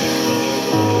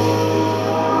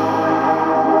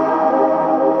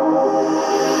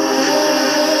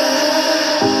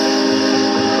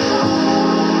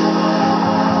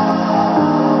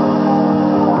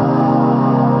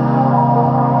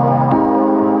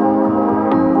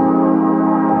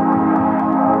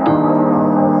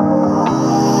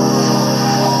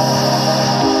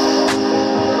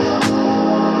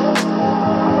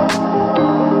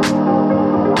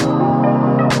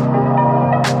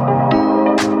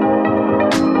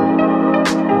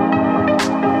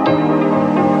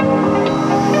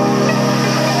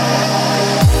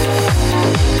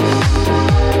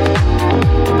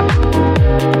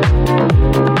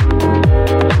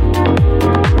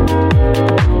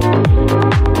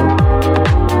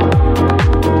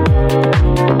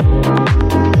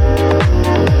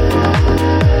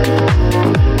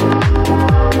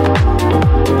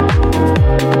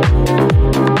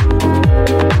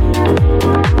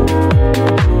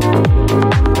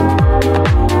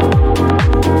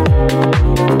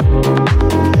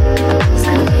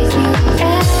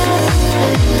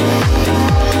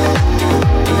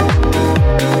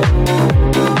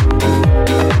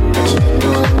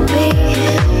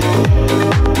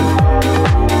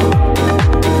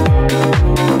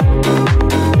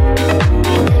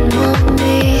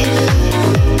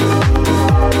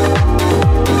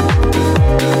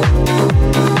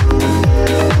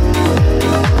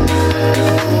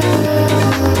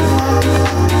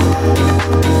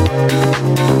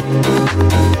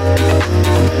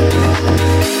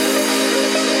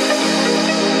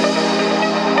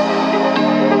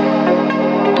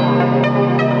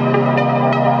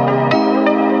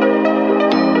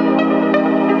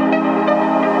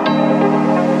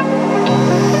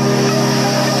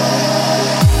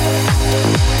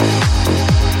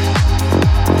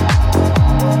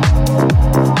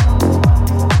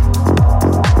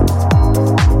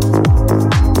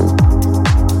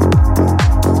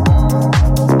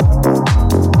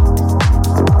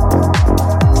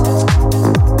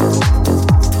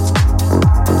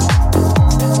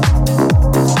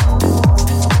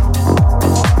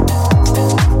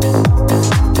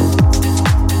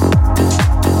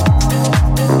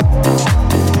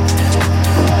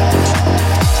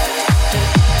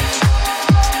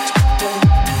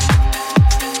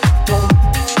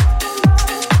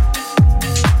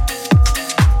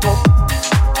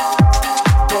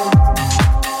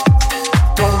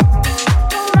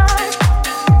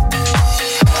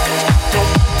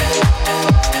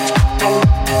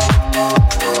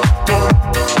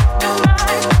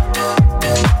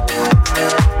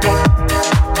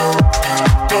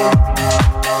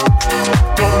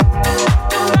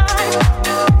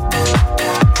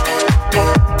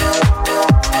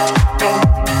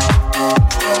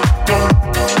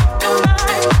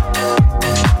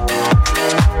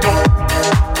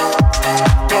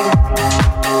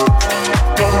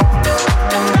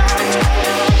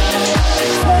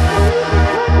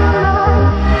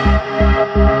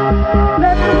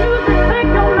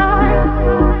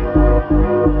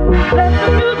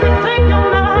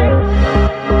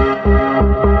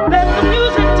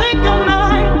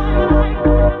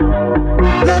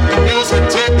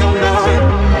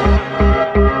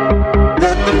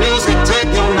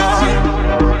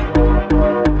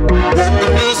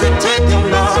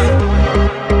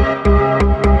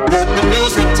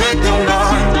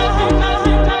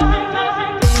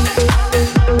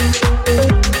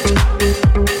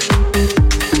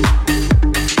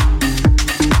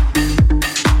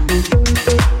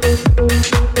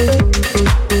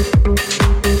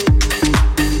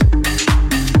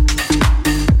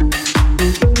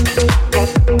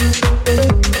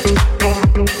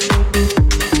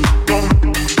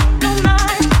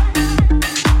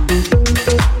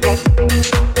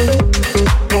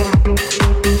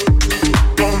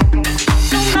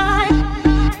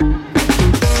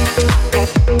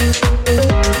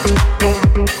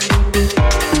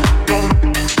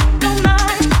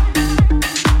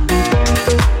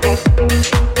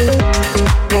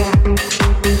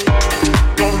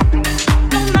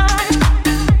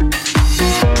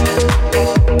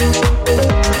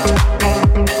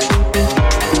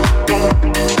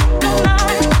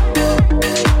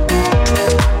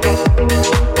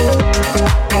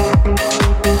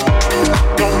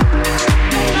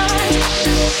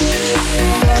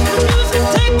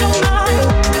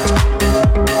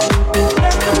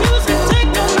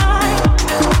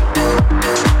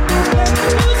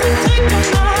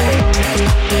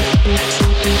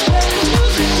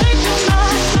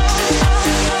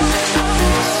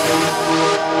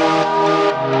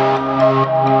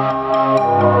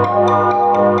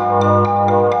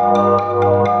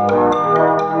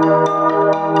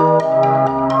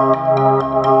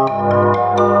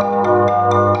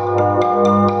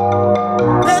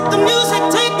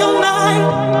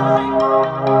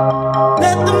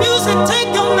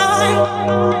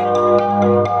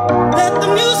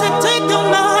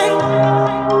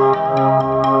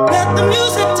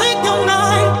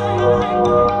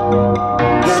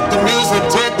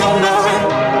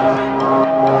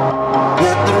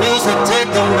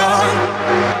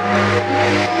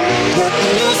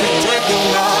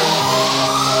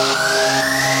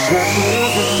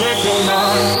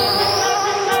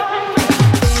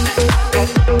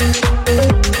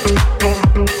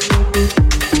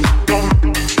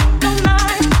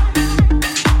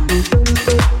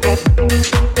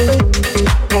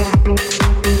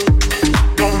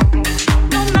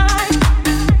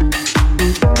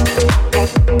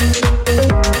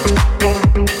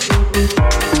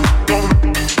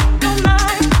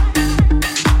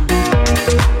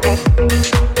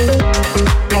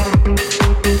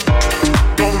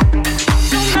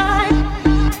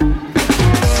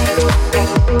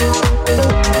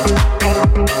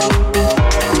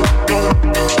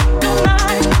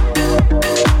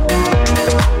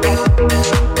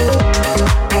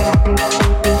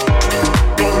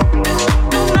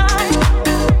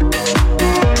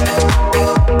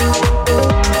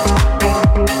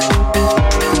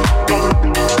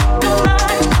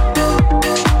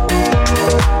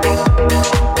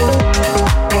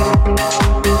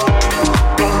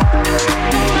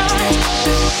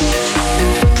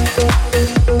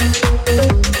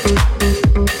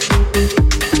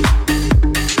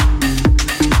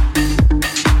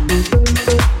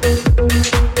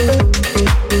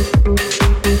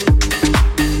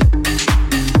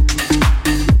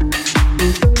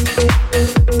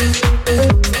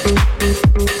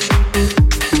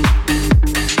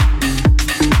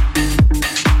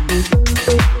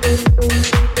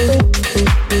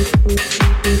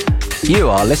 You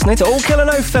are listening to All Killer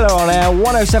No Filler on Air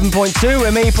 107.2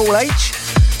 with me, Paul H.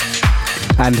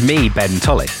 And me, Ben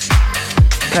Tolley.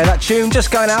 Okay, that tune just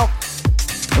going out.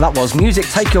 That was Music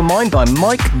Take Your Mind by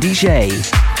Mike DJ.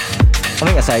 I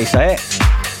think that's how you say it.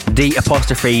 D''J.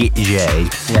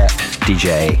 Yeah.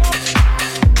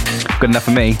 DJ. Good enough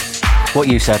for me. What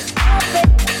you said.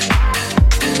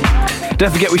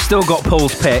 Don't forget, we still got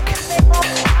Paul's pick.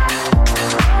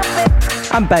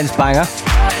 And Ben's banger.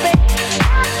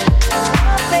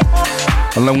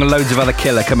 Along with loads of other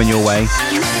killer coming your way.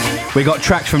 We got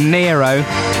tracks from Nero,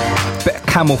 bit of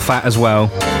Camel Fat as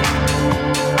well.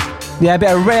 Yeah, a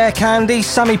bit of Rare Candy,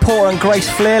 Sammy Porter and Grace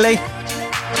Flearley.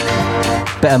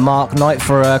 Bit of Mark Knight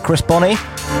for Chris Bonney.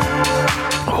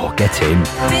 Oh, get in.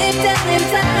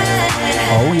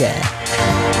 Oh yeah.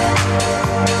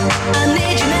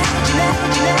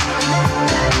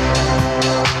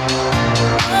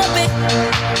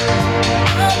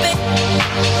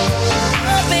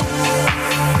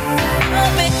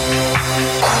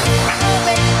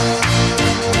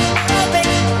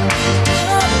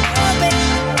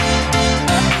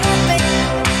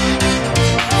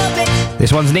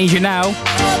 This one's Need You Now.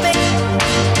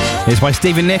 It's by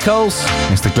Stephen Nichols.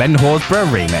 It's the Glenn Horsburgh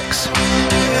remix.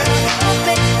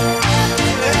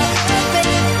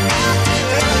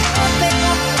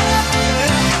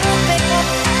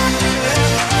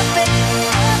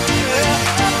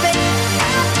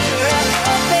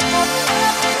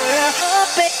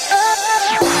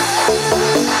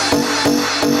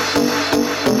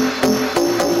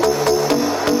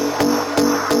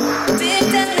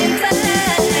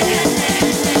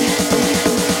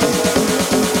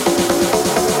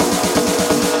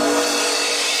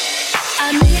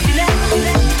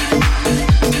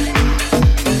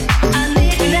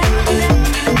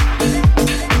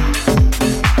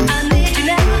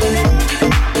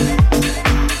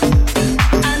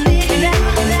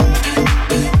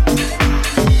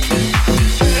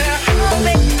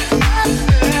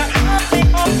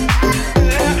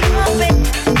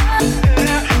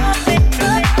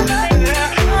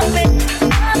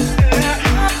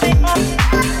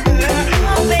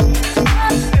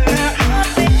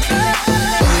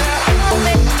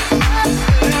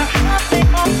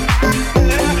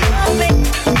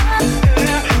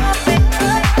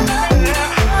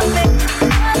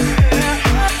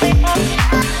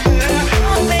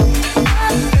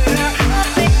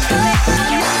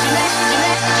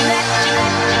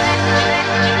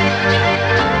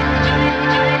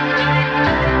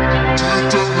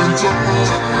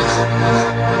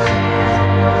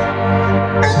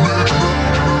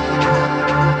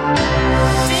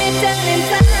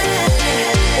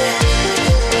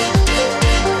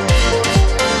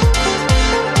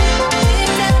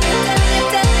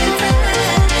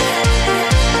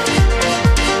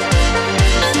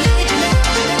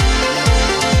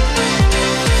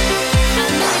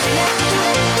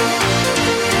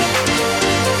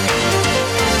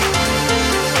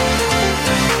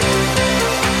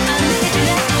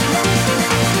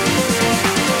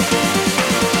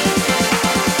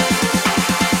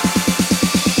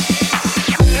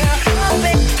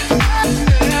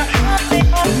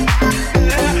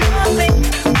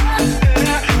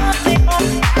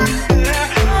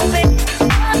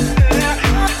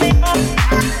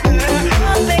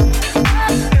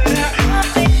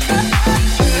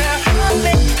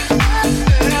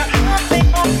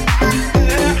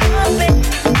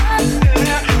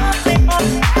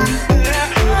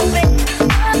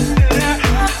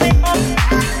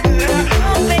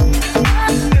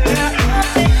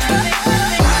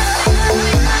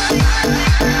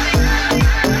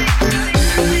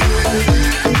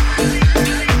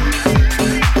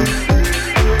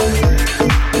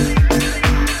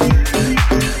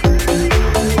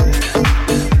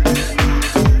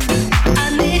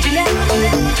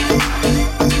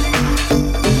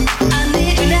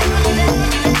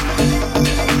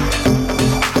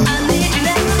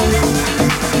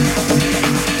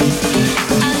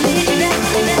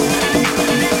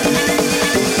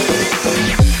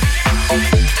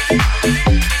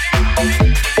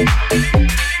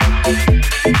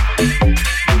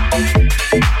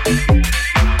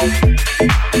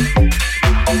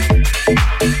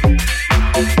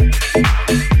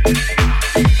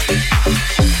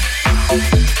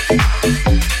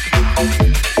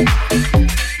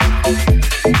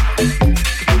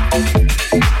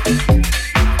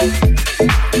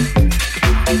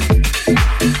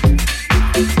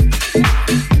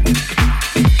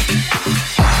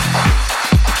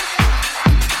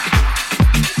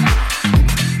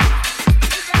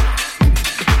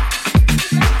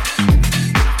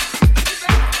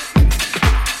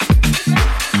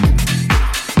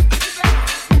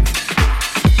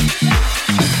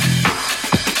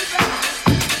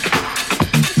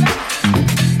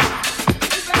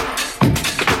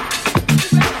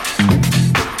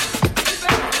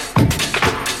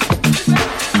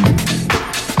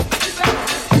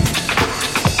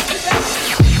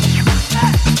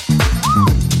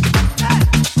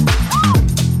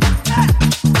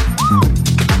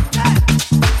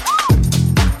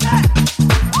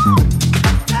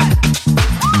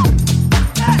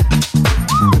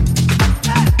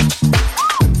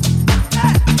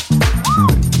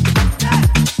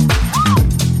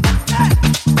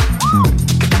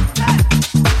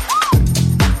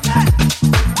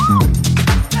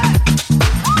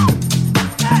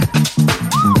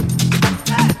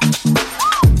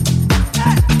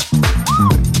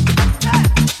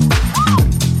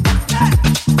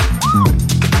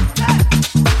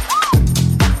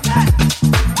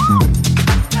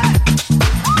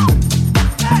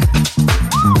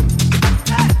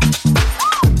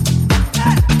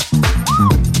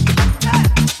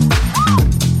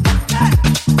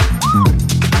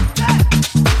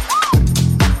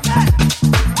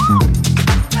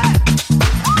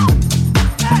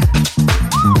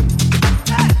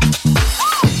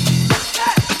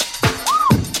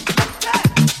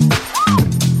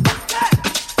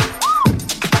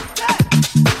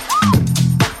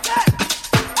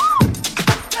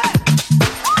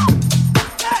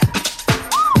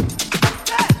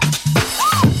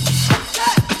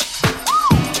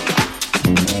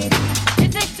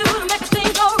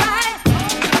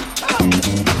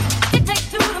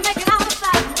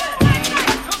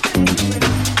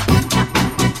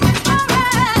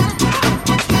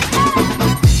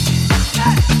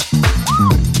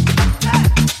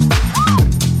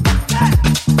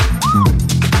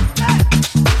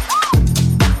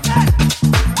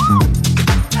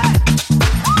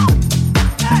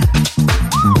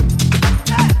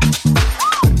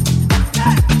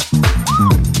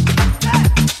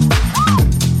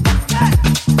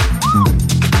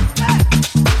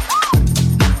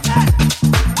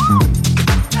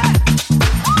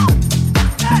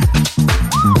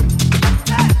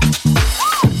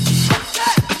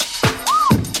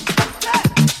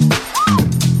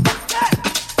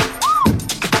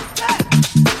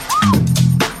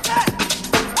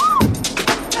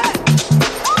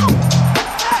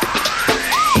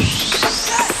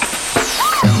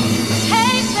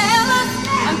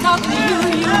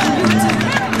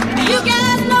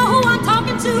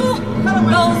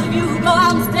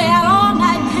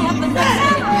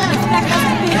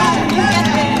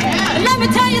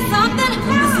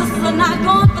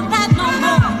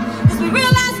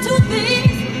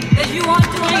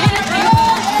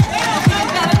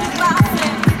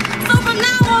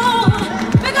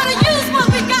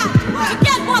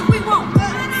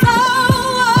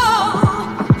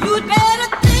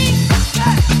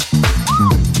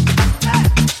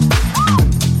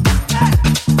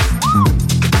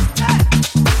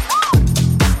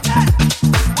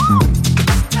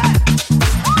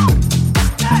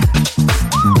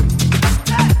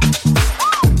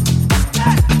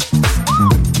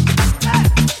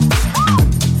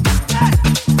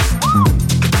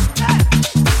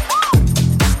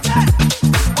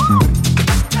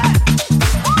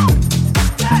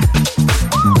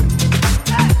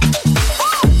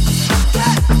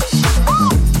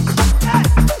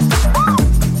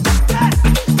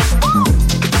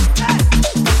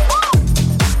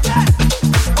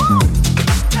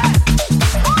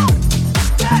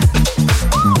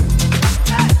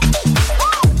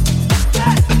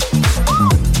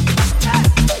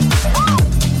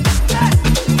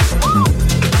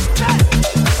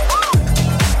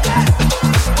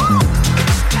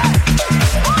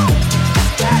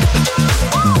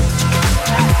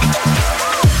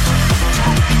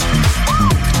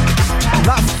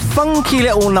 cheeky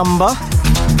little number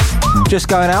just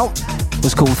going out. It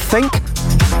was called Think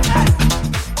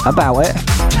About It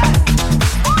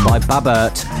by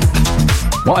Babert.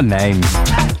 What a name.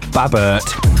 Babert.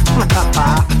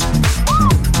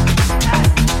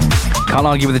 Can't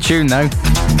argue with the tune though.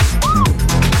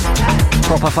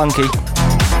 Proper funky.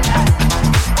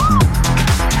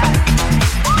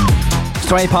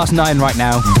 It's 9:20 right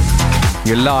now.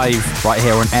 You're live right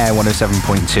here on Air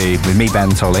 107.2 with me,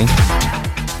 Ben Tolley.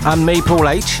 And me, Paul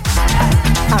H.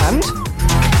 And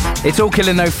It's all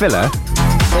killer, no filler.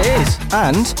 it is.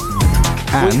 And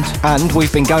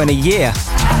we've been going a year.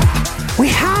 We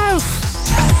have!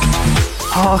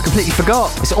 Oh, I completely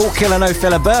forgot. It's All Killer No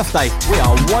Filler birthday. We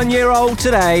are 1 year old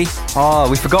today. Oh,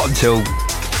 we forgot until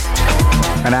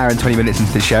an hour and 20 minutes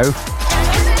into the show.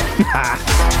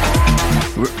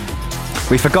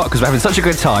 We forgot because we're having such a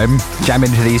good time jamming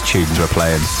into these tunes we're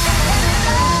playing.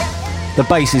 The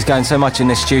bass is going so much in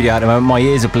this studio at the moment, my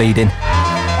ears are bleeding.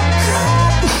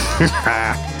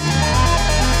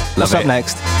 What's up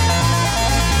next?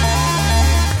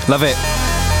 Love it.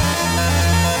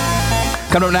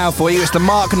 Coming up now for you, it's the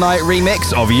Mark Knight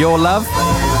remix of Your Love.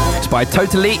 It's by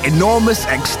Totally Enormous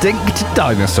Extinct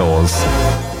Dinosaurs.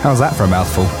 How's that for a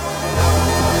mouthful?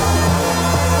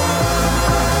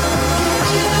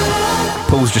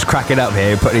 Paul's just cracking up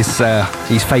here, putting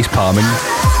his face palming.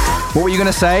 What were you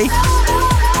going to say?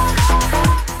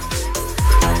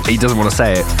 He doesn't want to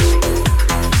say it.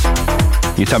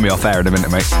 You tell me off air in a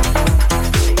minute, mate.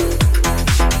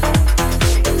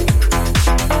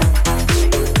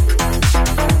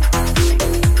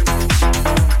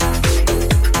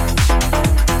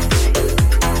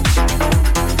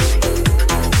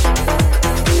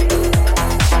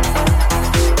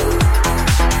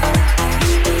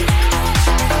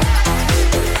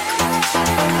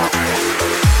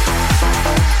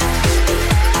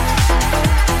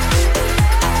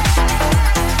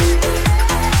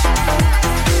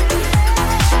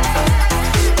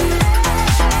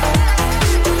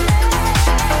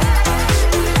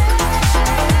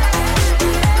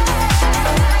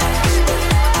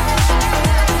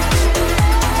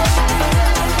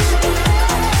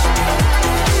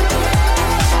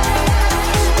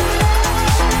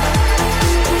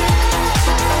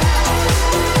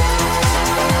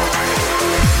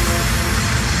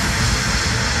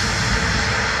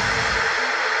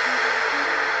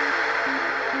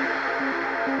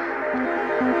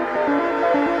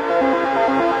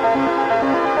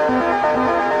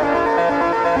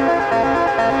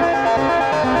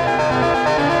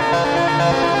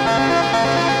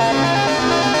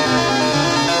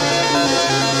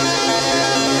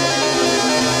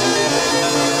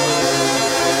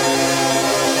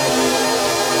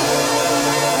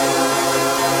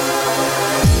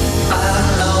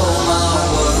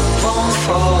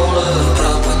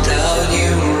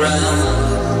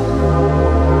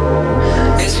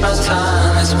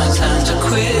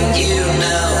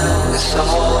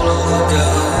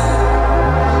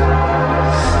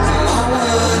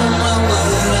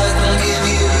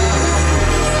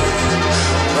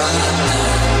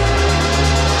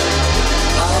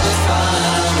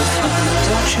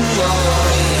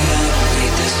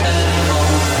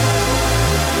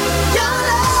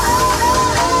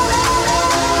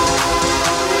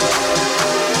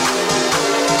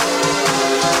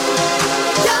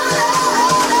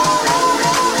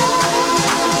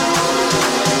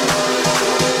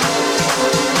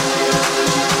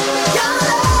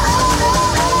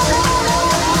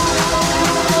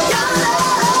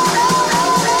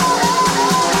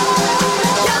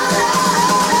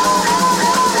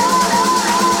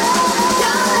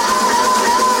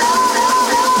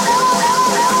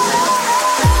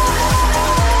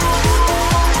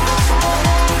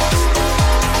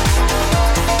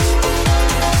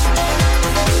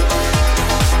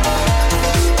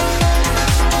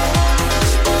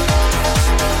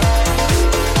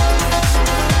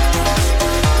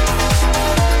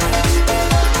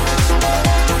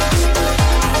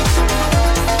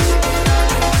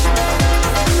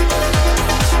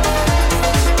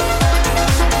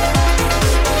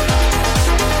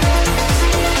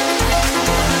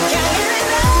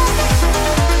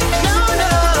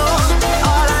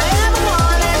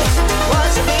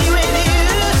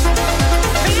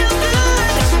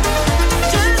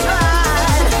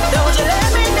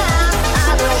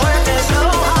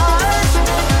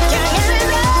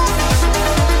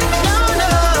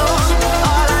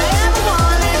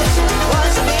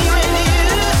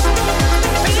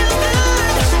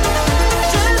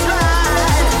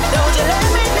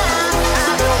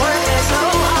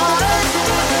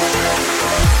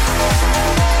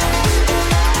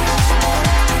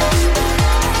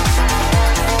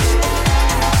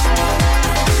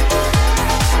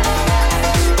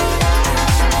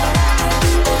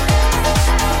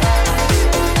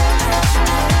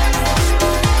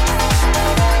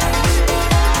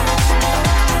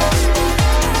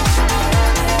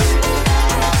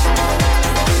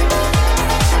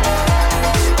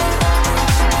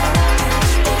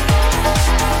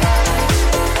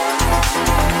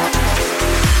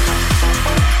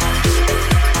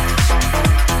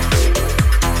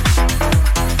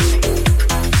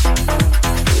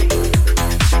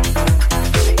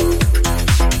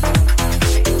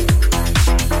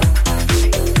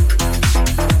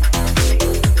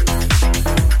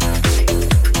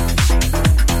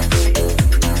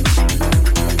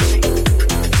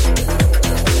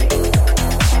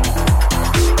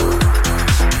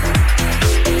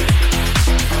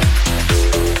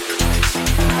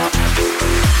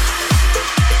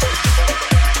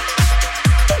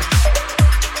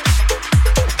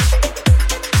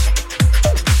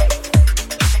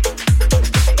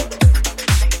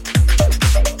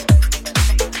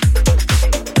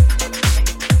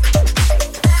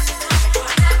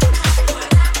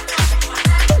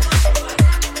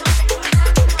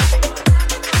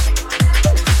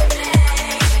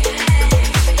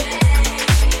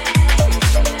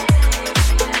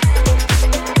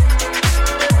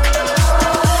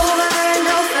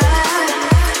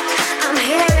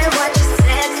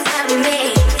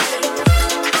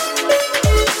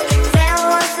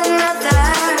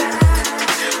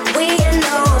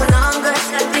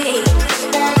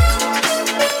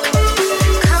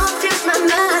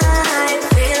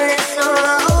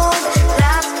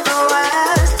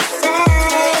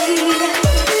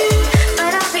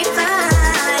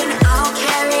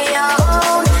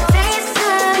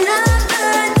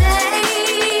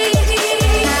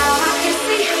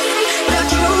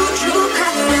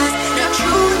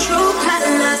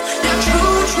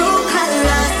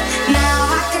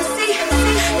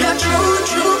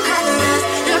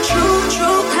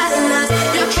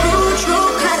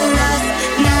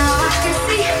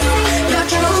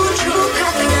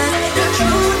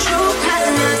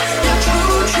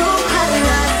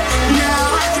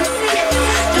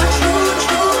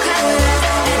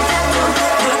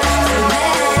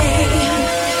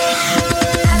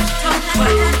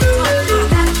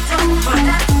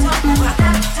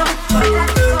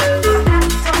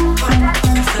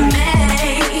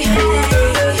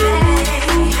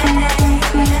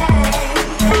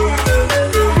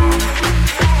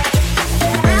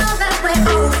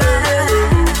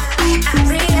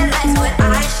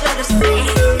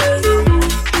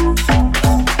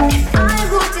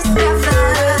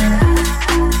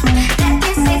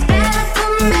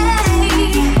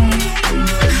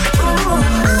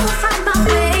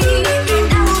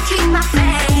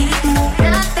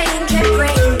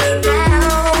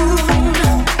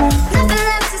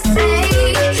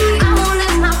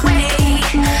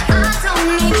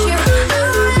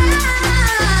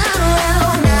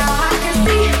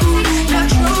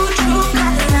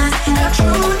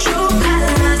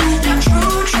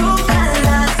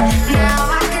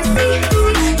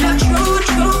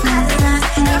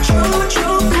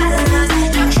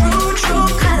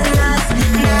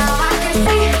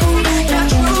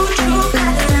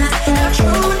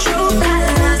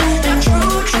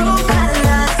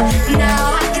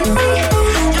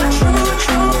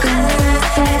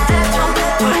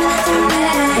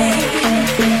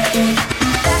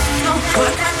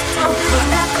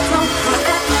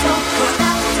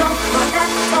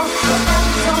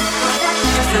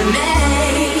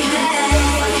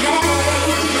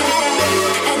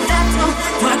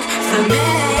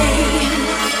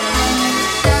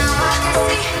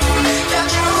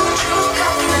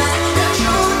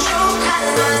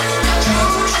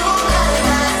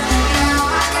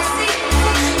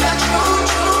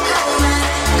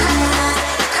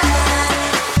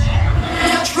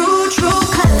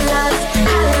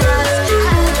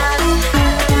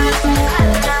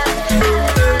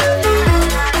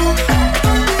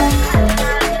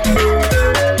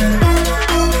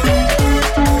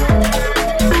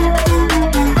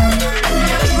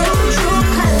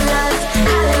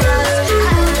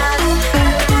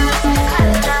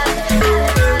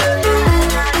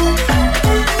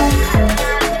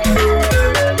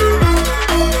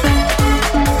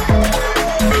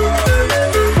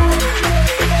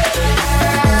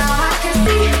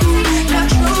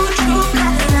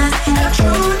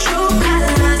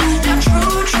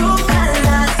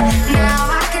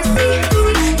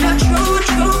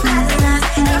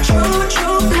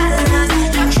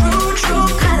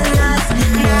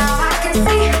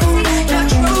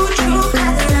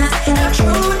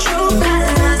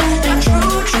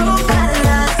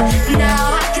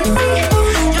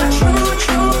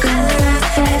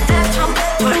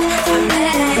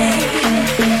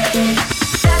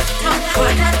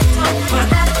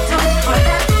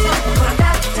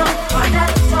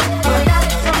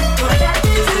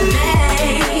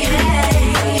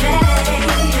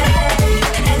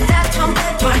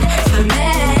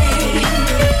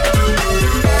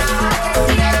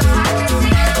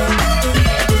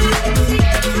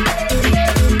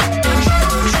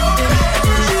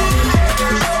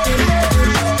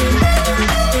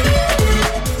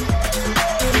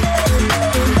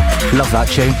 love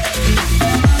that tune.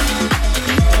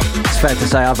 It's fair to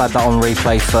say I've had that on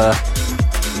replay for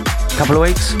a couple of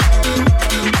weeks.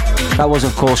 That was,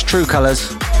 of course, True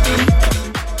Colours.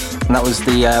 And that was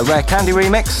the Rare Candy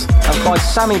remix. That was by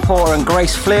Sammy Porter and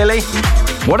Grace Flearley.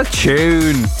 What a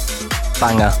tune!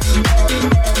 Banger.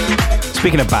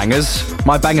 Speaking of bangers,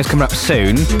 my banger's coming up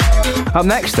soon. Up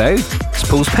next, though, it's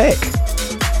Paul's pick.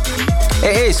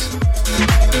 It is.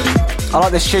 I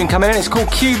like this tune coming in. It's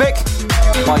called Cubic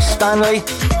by Stanley.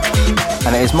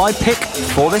 And it is my pick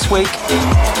for this week.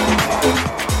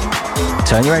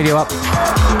 Turn your radio up.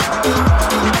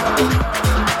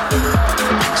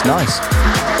 It's nice.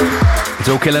 It's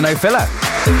all killer, no filler.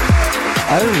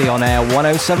 Only on Air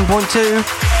 107.2.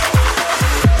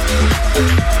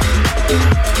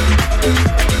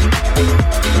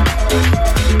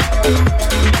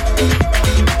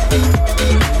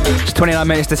 It's 29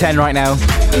 minutes to 10 right now.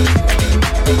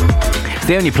 It's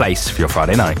the only place for your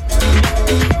Friday night.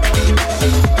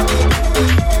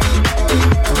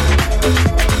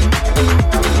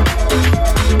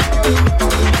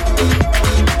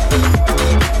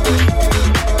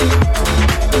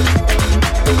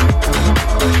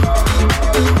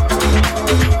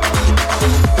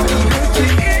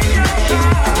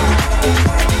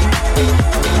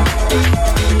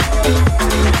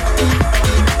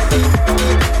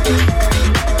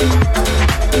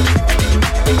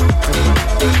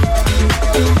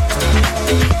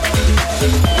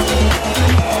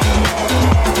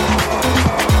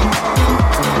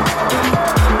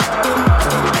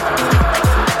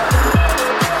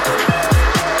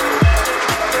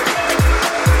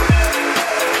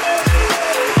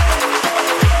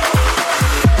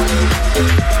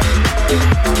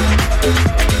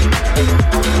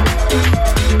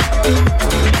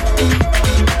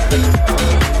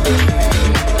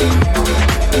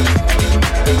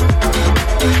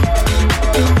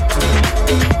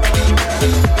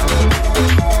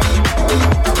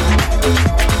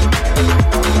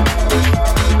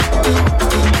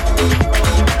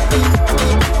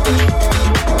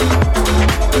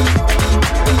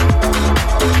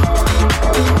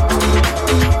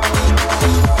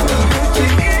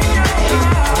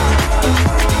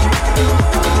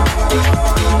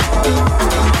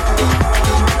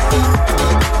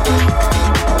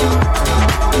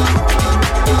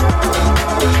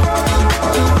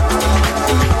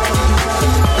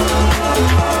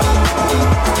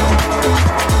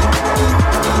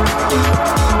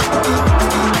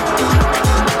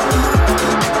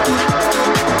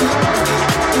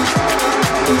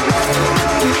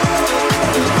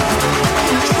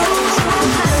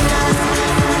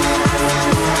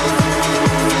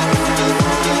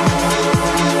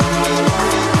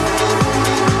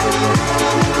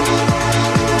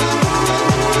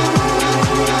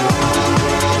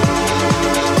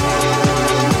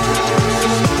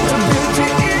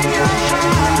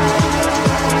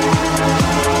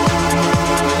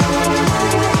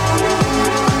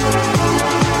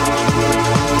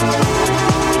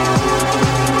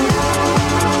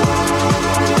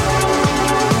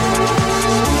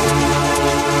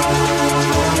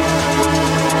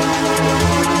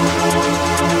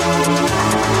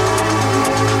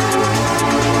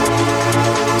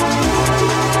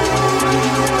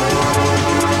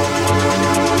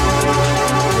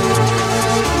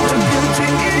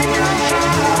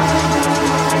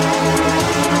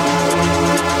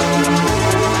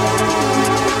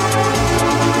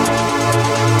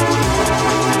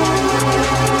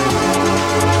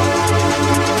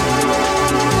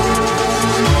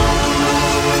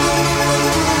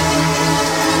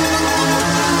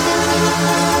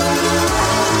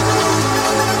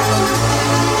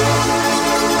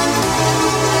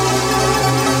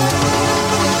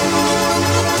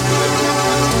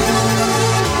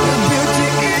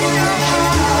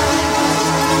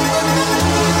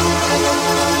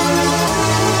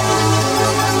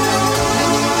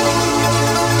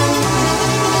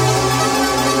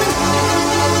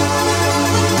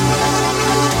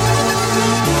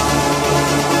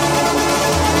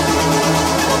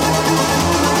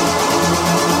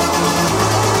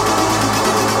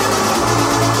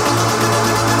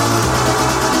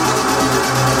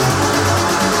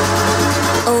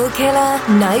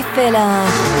 No filler.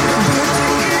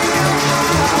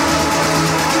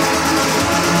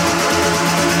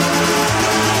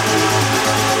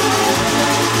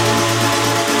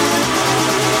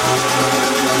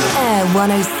 Air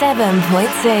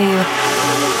 107.2.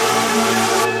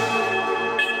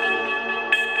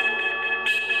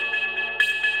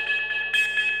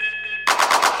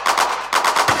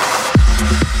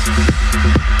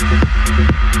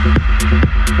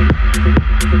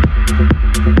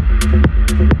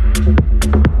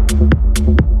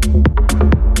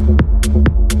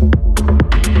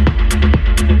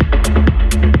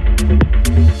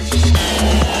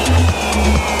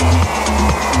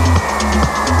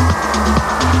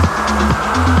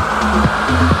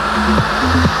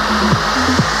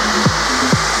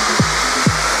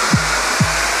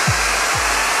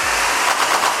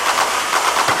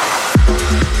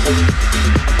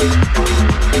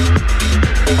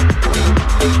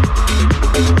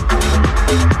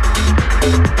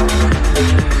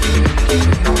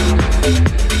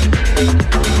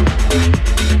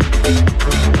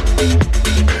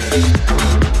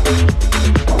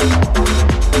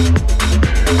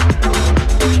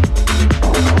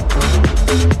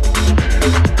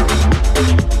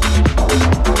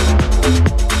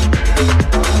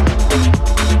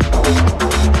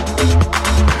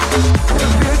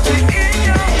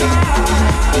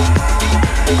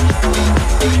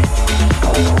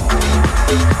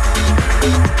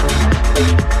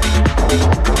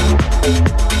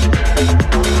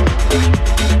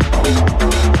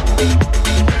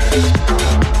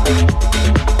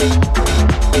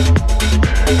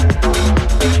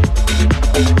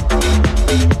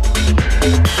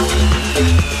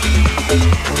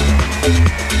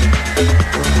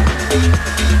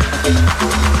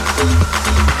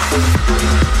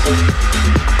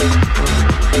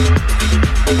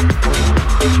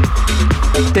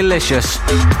 Delicious.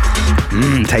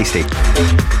 Tasty.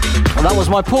 And that was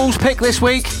my PAULH pick this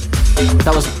week.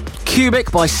 That was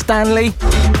Cubic by Stanley.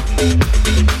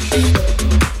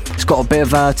 It's got a bit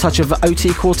of a touch of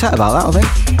OT Quartet about that, I think.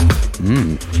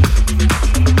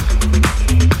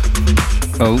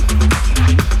 Oh.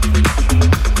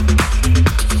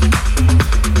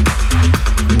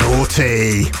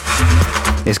 Naughty.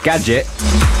 It's Gadget.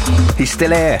 He's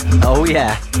still here. Oh,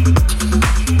 yeah.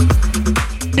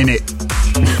 In it.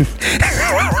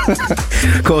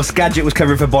 Of course, Gadget was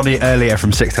covering for Bonnie earlier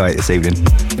from 6 to 8 this evening.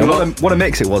 And what a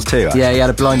mix it was too. Actually. Yeah, he had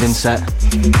a blinding set.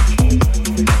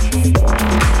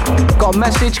 Got a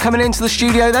message coming into the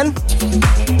studio then.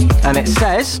 And it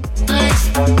says...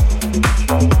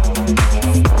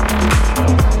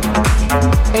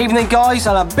 Evening, guys,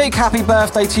 and a big happy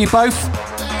birthday to you both.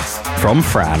 From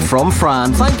Fran. From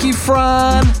Fran. Thank you,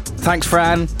 Fran. Thanks,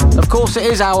 Fran. Of course, it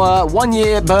is our 1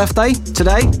 year birthday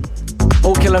today.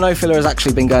 All Killer No Filler has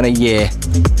actually been going a year.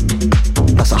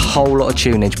 That's a whole lot of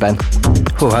tunage, Ben.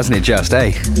 Oh, hasn't it just,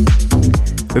 eh?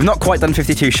 We've not quite done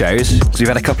 52 shows, because we've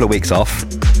had a couple of weeks off.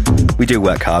 We do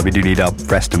work hard, we do need our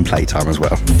rest and playtime as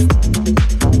well.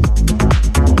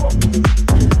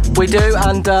 We do,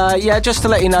 and yeah, just to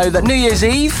let you know that New Year's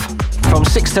Eve, from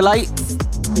 6 till 8,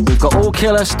 we've got All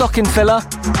Killer Stocking Filler.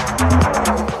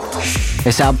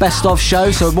 It's our best of show,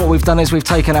 so what we've done is we've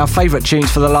taken our favourite tunes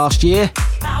for the last year,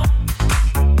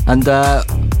 and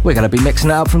we're going to be mixing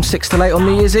it up from 6 till 8 on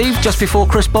New Year's Eve, just before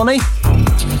Chris Bonnie.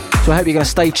 So I hope you're going to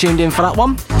stay tuned in for that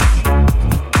one.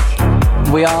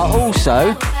 We are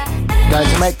also going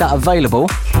to make that available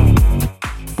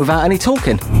without any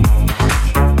talking.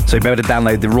 So you'll be able to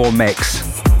download the raw mix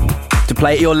to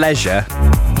play at your leisure.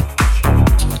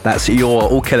 That's your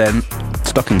All Killer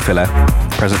Stocking Filler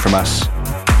present from us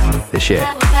this year.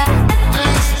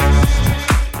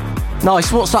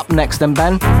 Nice. What's up next then,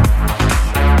 Ben?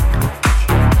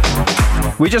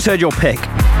 We just heard your pick.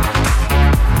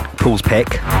 PAULH's pick.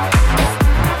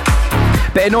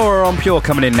 Bit of Nora on Pure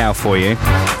coming in now for you.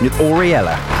 With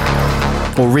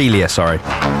Aurelia, sorry.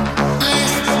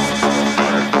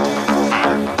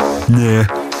 Yeah.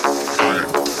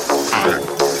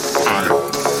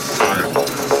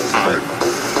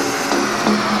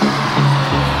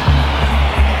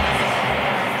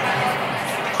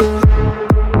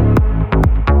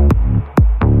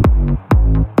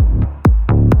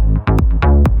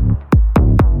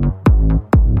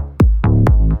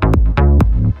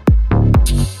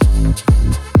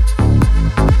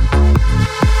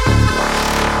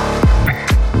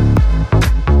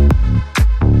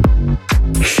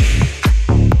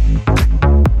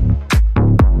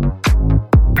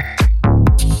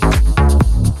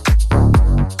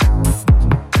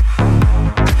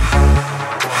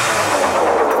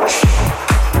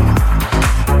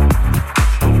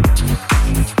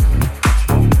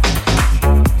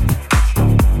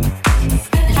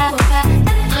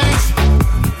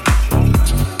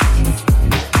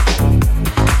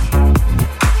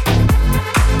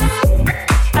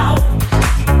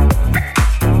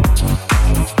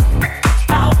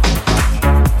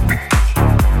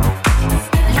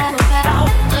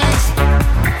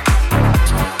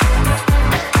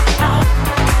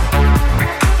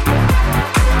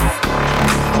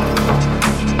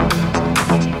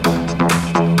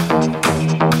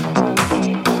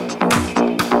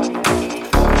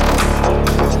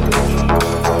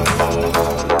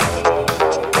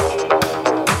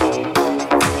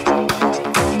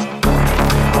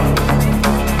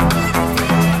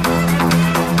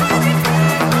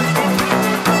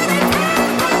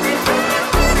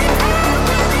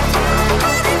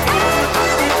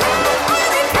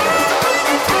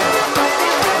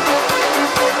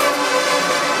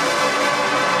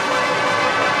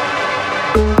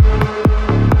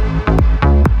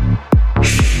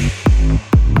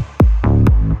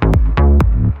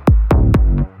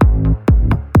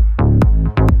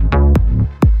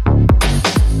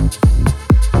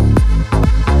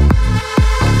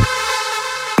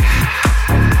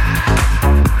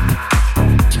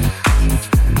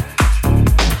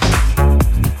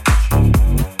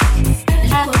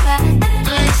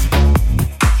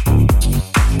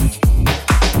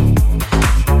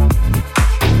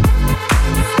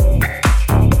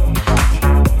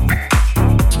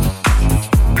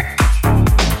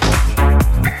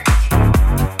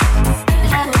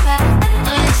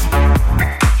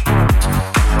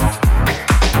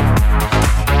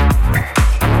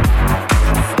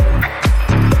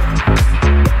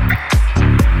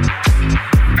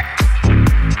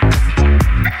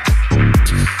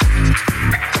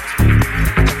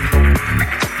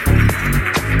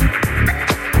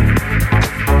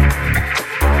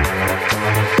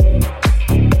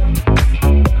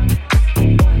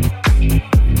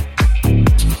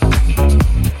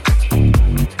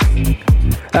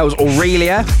 That was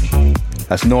Aurelia.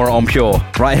 That's Nora on Pure,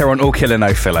 right here on All Killer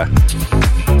No Filler.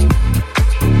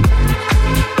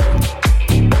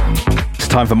 It's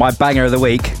time for my banger of the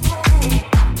week.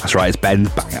 That's right, it's Ben's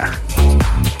banger.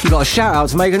 You got a shout out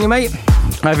to make on you, mate?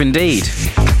 I've indeed.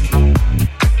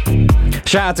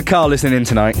 Shout out to Carl listening in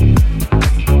tonight.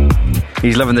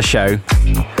 He's loving the show.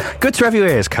 Good to have your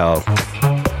ears, Carl.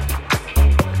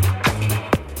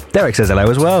 Derek says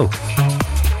hello as well.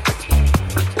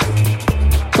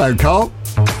 Hello, Carl.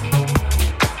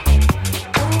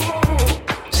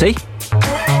 See?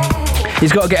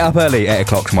 He's got to get up early, 8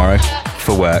 o'clock tomorrow,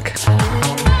 for work.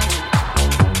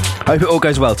 Hope it all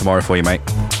goes well tomorrow for you, mate.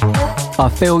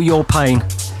 I feel your pain.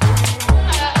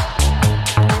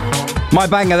 My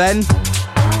banger then,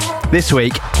 this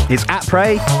week, is At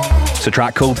Prey. It's a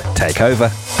track called Take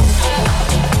Over.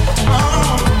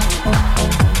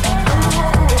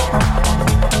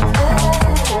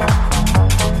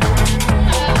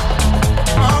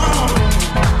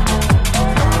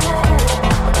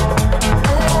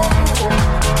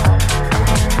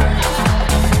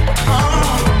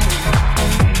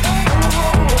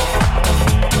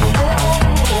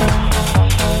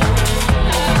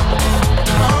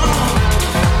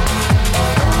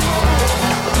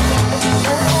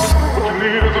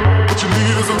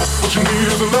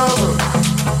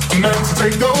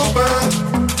 Take over,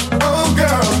 oh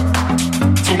girl,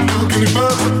 don't look any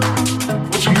further.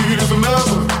 What you need is a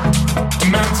lover, a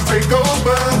man to take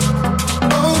over,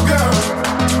 oh girl,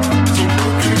 don't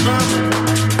look any further.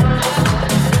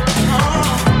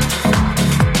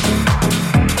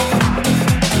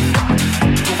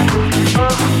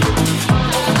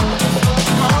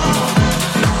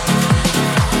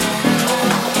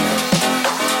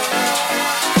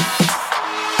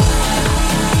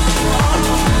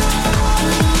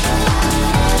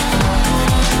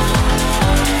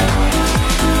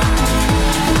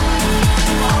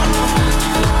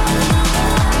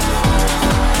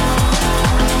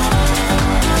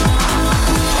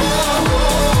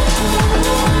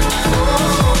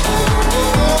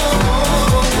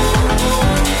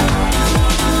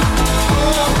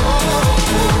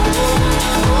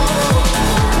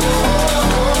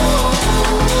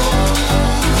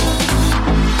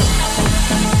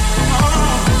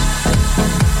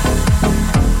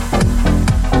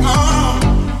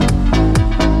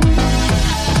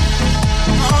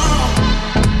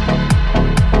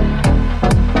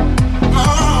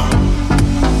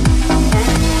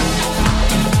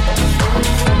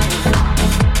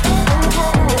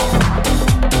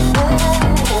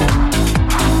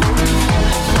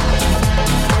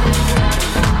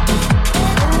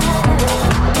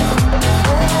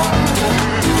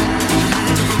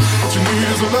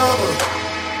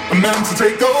 To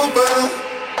take over,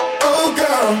 oh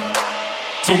girl,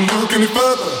 don't look any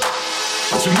further.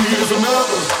 What you need is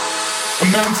another, a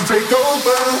man to take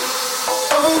over,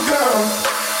 oh girl,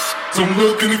 don't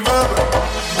look any further.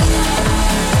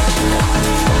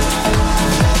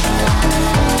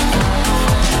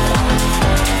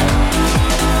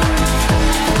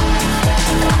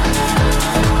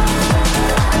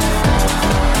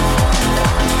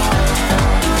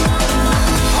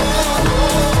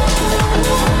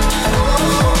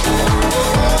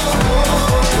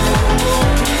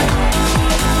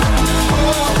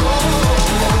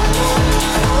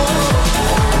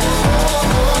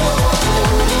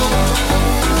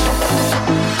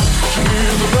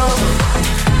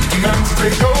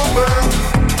 Take over,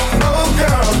 oh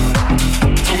girl,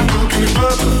 don't look any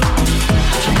further.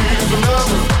 What you need is a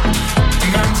lover, a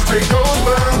man to take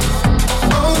over,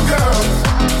 oh girl, don't look any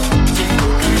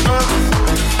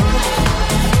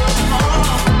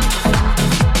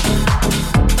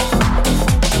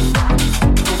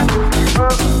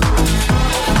further.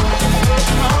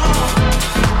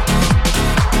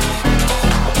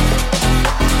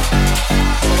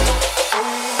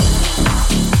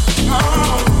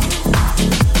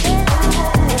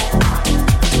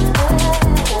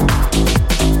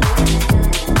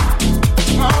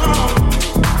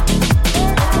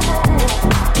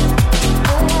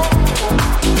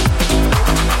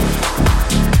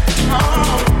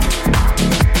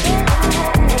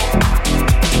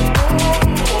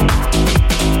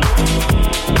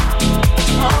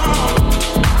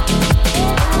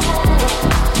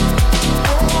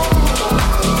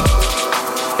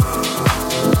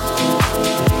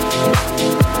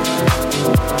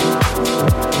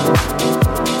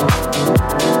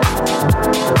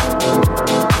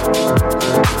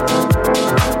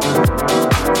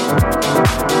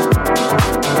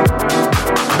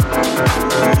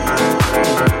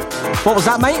 What was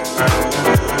that, mate?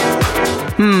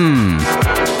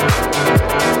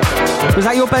 Was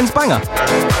that your Ben's banger?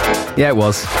 Yeah, it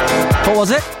was. What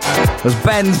was it? It was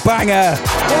Ben's banger.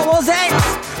 What was it?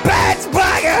 Ben's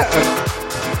banger.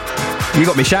 You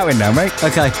got me shouting now, mate.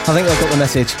 Okay, I think I got the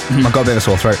message. I've got a bit of a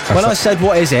sore throat. When I said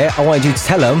what is it, I wanted you to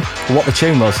tell them what the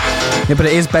tune was. Yeah, but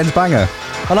it is Ben's banger.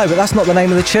 I know, but that's not the name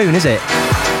of the tune, is it?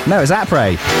 No, it's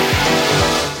Apres.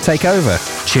 Take over.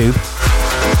 Tube.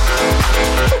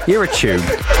 You're a tube.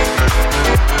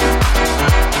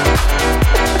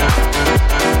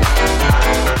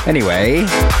 Anyway,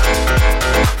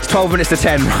 it's 12 minutes to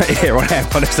 10 right here on Air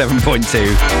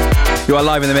 107.2. You are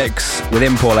live in the mix with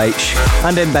PAULH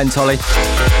And in Ben Tolley.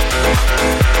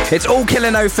 It's all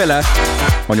killer, no filler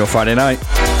on your Friday night.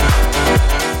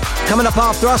 Coming up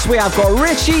after us, we have got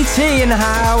Richie T in the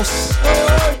house.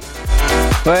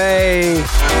 Hey!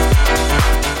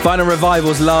 Final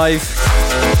Revivals live.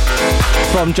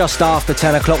 From just after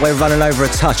 10 o'clock, we're running over a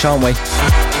touch, aren't we?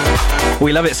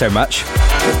 We love it so much.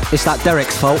 It's that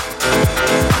Derek's fault.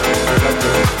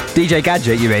 DJ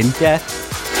Gadget, you mean? Yeah.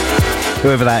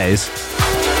 Whoever that is.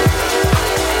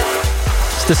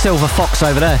 It's the silver fox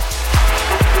over there.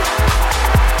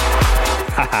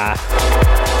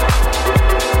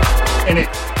 In it.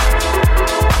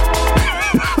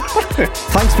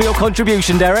 Thanks for your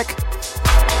contribution, Derek.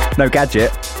 No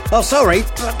Gadget. Oh, sorry.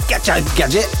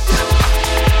 Gadget.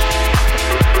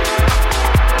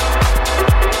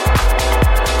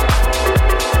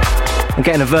 I'm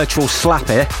getting a virtual slap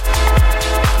here.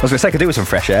 I was going to say, could do with some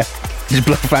fresh air. Just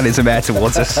blow fanning some air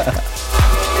towards us.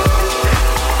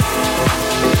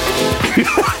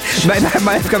 Might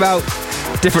have come out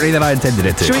differently than I intended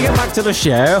it to. Should we get back to the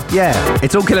show? Yeah,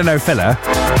 it's all killer, no filler.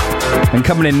 And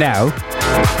coming in now,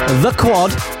 The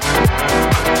Quad.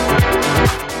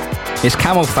 it's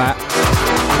Camel Fat.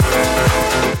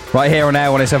 Right here on Air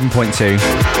 107.2.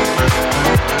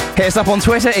 Hit us up on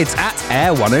Twitter, it's at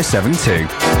Air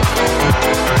 107.2.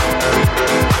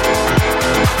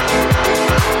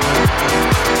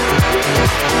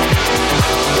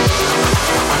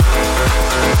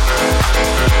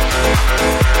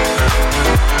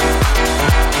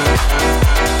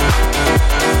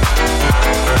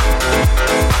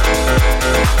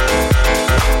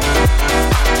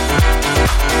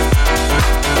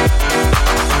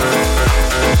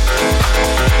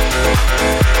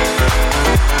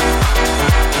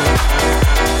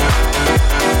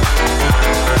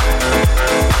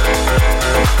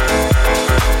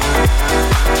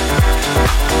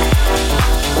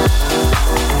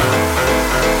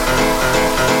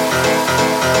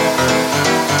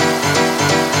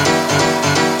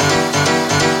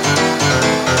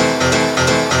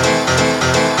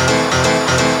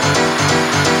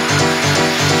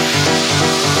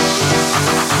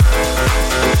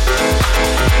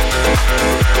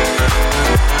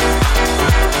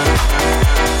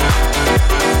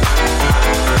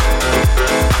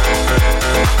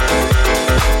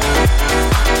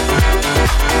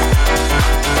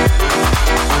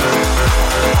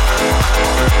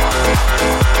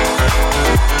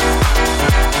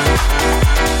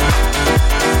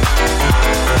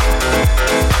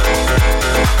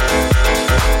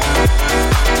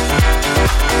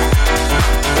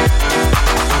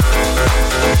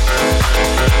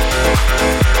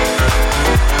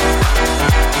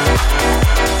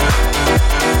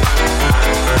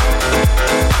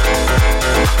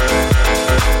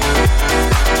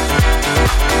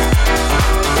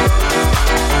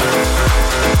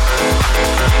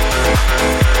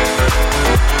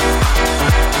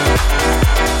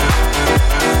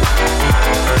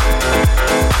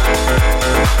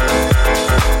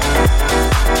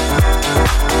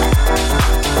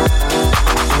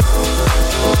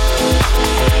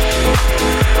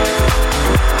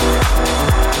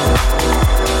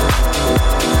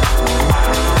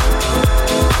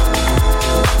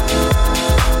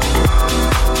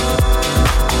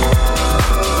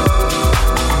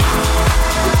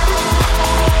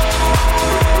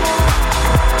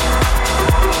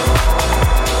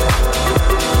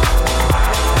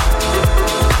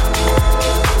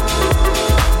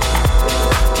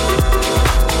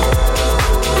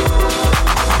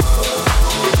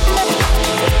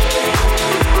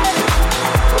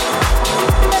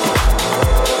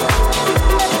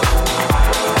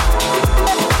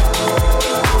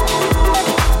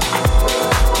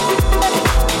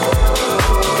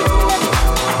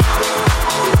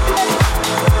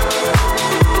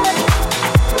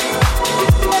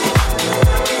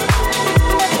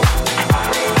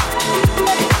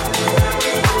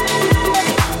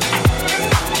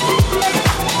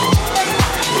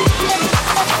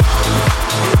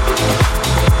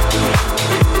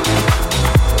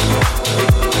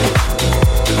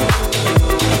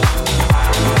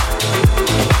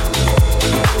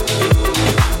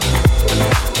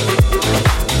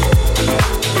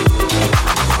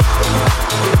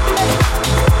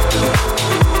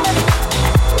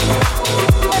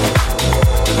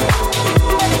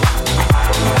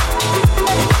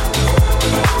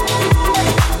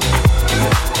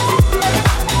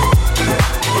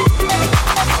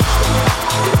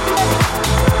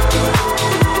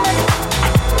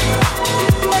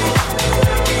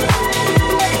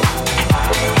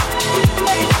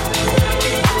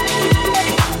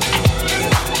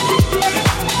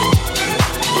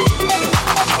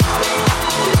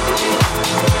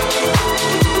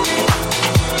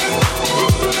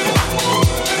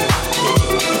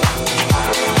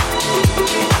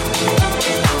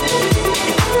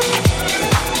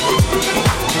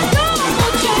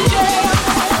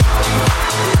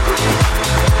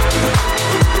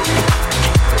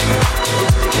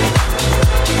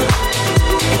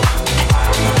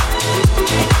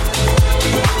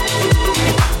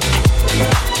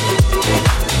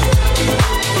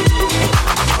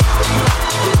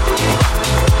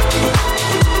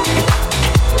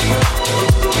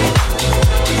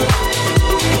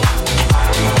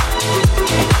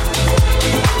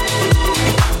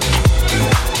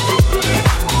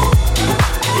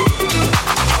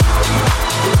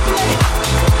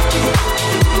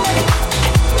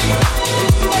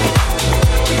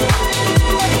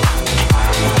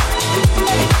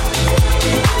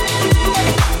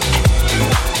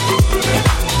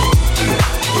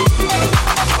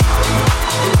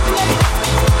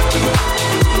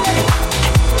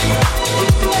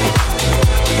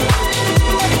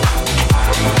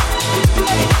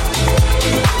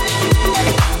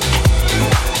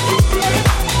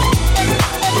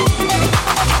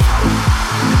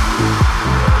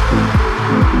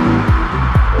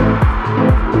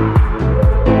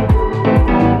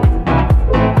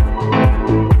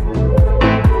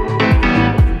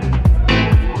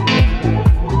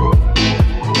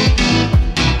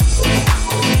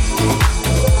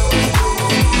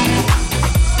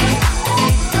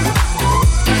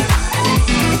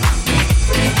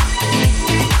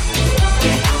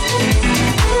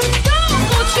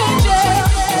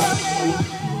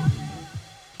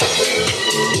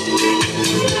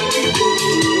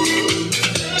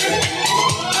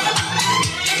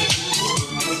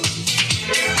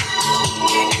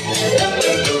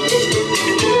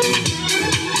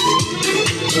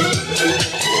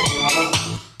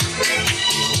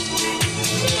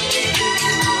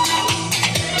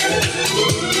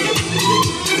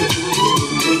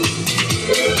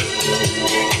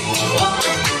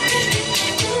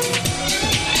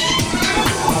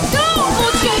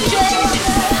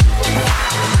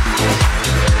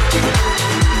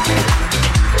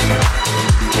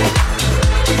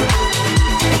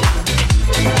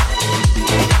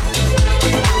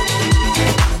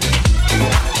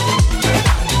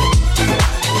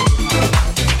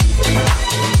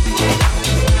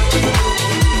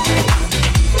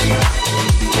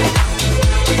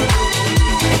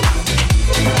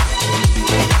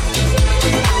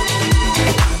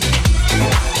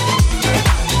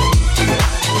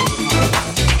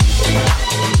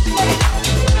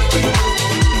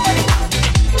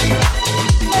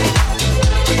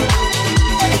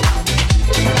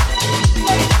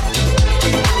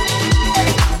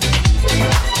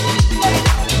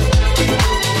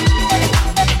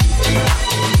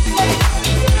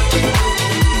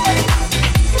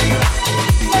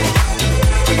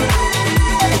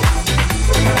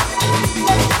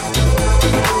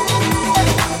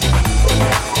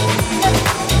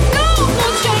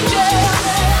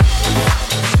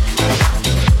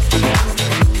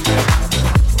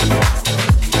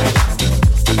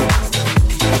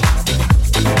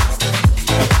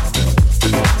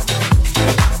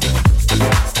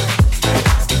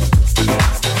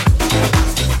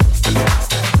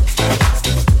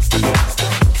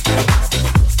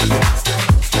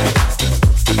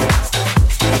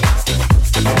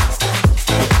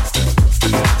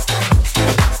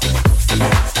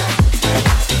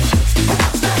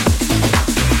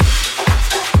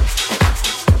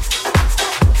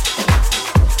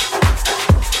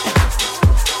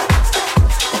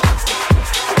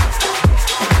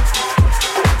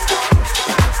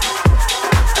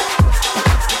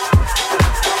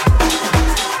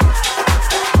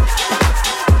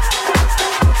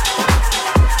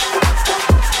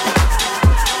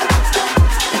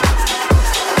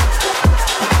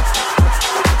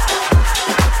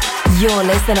 You're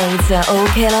listening to All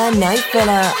Killer No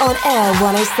Filler on Air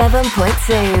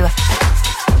 107.2.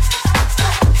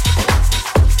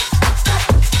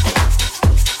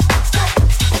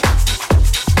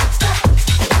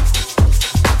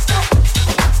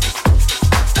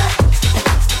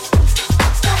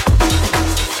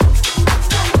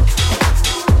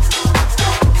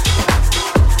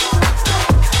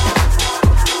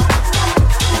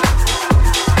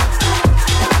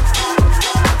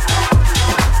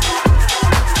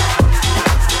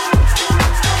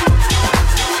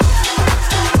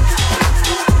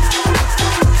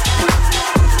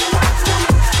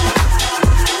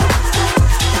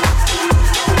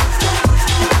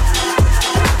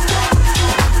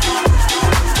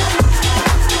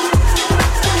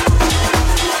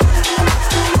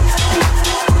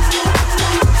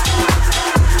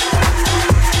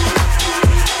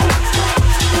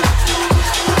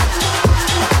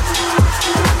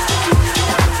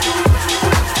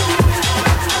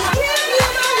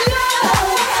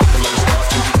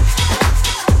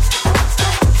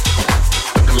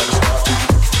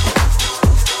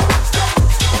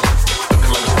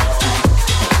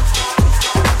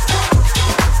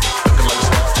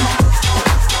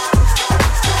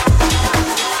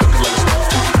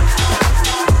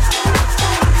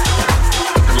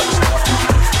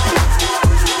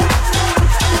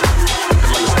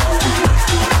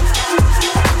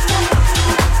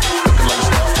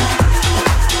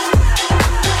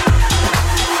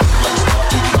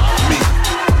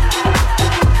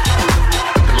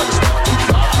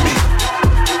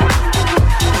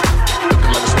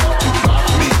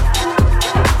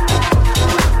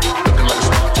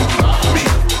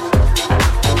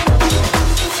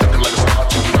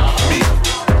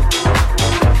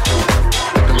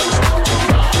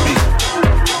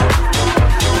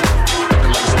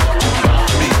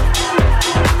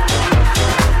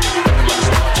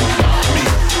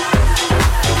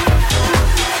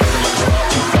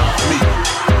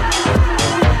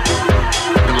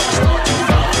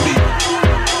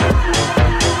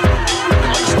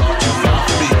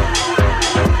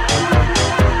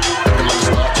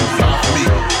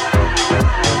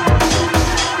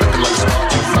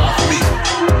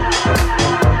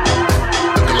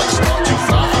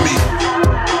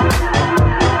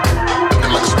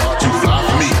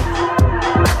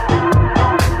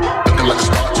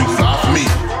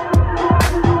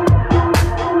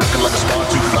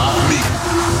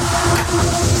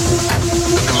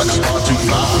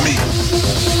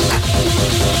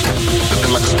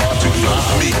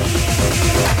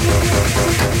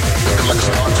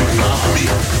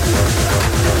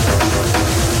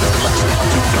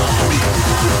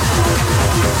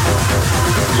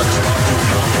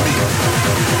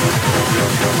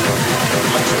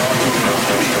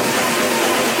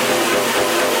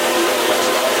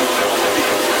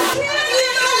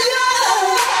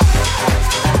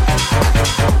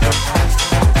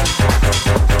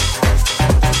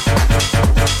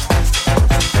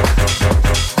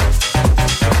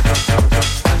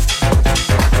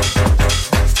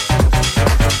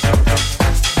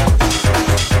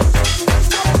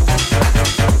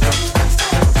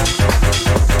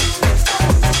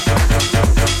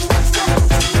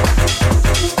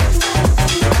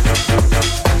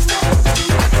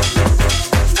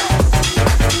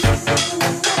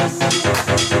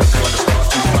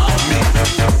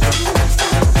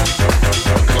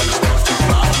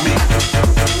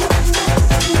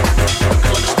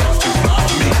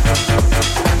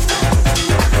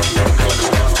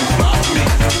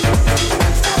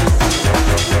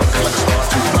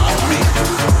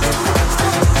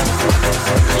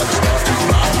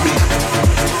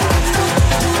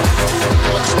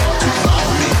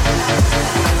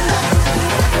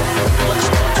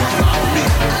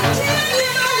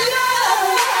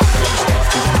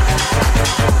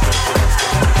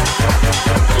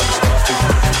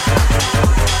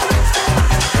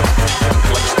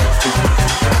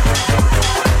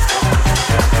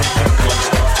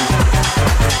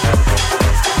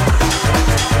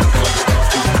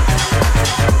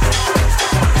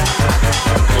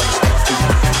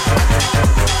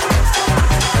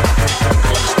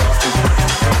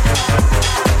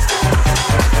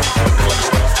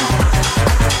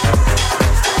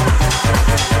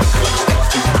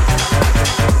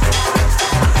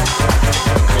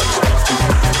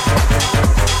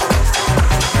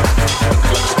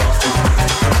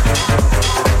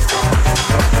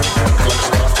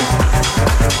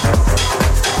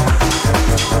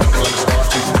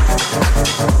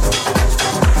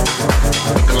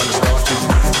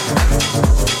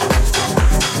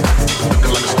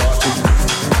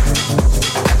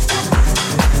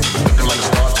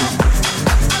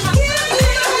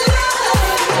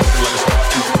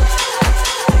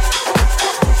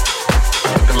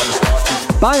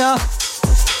 Banger.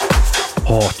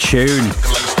 Oh, tune.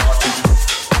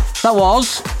 That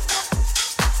was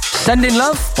Sending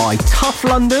Love by Tough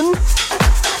London.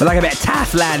 We like a bit of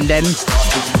Tough London.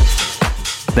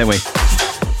 Don't we?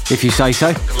 If you say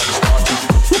so.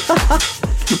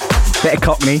 Bit of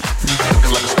Cockney.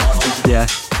 Yeah.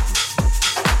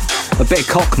 A bit of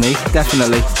Cockney,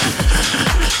 definitely.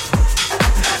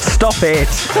 Stop it.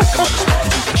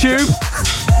 Tube.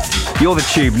 You're the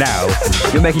tube now.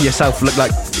 You're making yourself look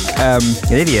like an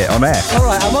idiot on air. All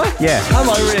right, am I? Yeah. Am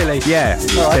I really? Yeah.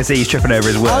 All right. Let's see, he's tripping over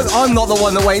his words. I'm not the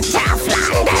one that went Tough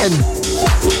London.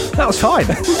 That was fine.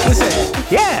 Is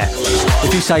it? Yeah.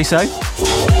 If you say so.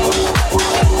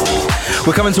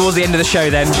 We're coming towards the end of the show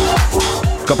then.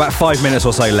 Got about 5 minutes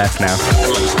or so left now.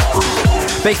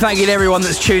 Big thank you to everyone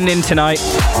that's tuned in tonight.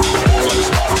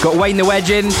 Got Wayne the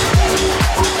Legend.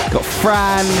 Got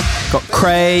Fran. Got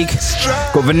Craig.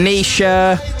 Got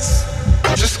Venetia.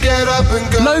 Just get up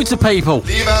and go. Loads of people.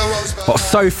 Got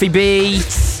Sophie B.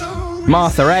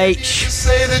 Martha H.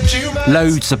 Say that you might.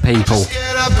 Loads of people.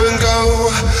 Get up and go.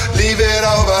 Leave it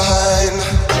all behind.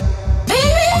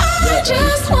 Baby, I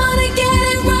just wanna get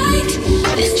it right.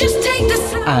 Let's just take the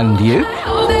slow. And you?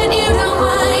 Oh, then you don't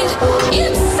mind.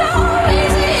 It's so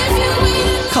easy if you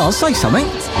wait. Can't say something.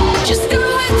 Just go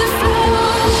with the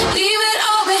flow. Leave it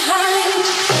all behind.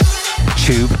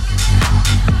 Tube.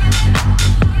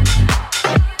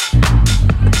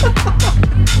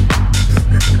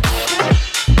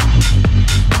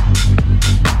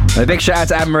 A big shout out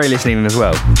to Anne-Marie listening as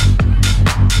well.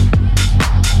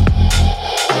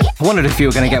 I wondered if you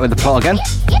were going to get with the plot again.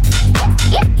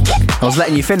 I was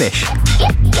letting you finish.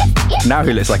 Now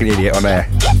who looks like an idiot on air?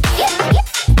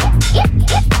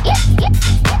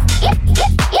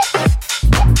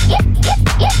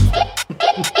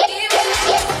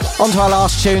 On to our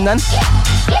last tune then.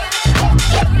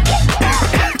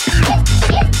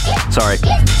 Sorry.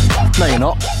 No, you're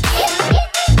not.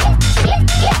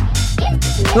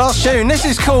 Last tune. This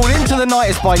is called Into the Night.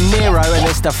 It's by Nero and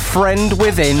it's the Friend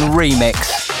Within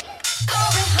remix.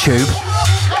 Tube.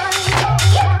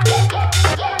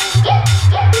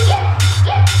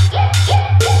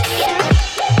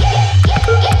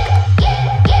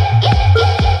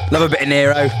 Love a bit of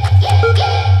Nero.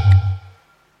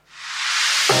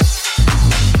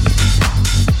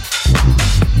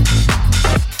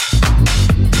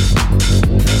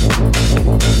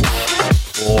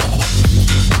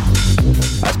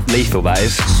 That's lethal, that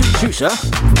is. Shoot, sir.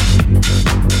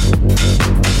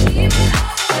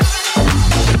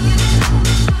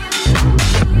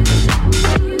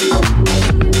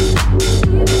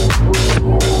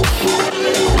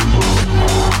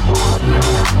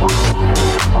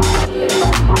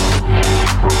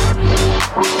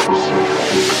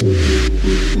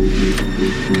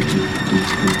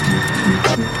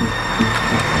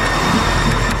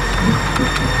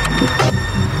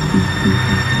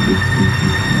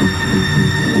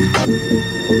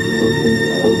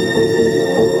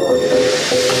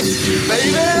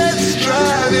 Baby, let's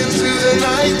drive into the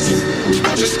night.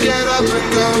 Just get up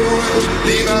and go.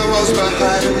 Leave our walls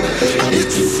behind.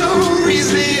 It's so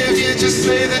easy if you just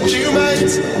say that you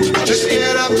might. Just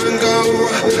get up and go.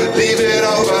 Leave it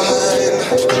all behind.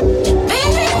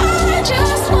 Baby, I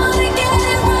just wanna get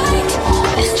it right.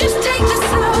 Let's just take the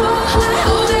slow.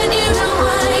 Oh, then you don't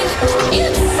mind.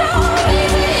 It's so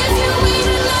easy if you wait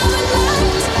another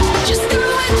night. Just go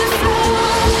with the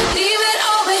flow. Leave it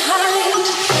all behind.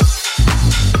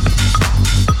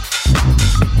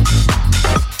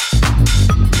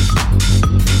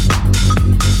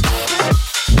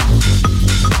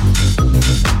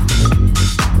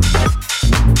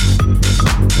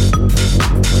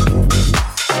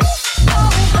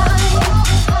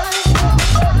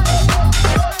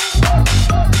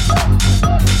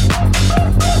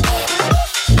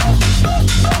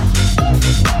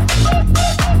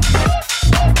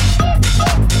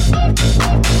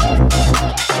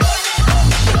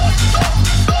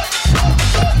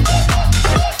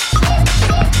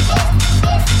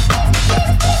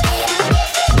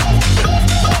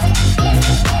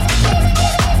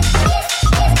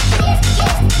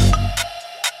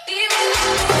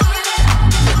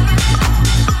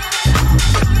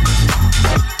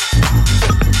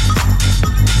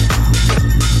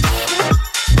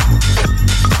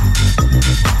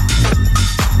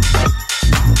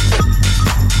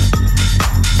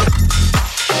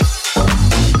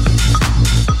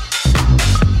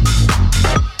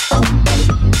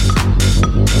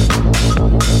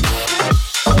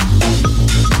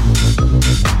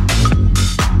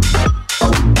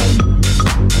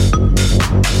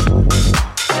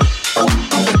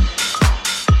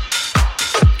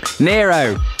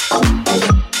 Nero.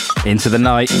 Into the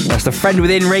Night. That's the Friend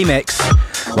Within remix.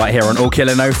 Right here on All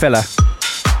Killer No Filler.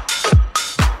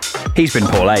 He's been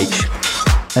Paul H.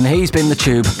 And he's been the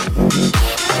Tube.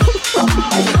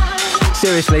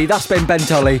 Seriously, that's been Ben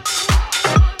Tolley.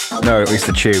 No, it's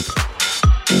the Tube.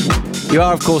 You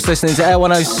are, of course, listening to Air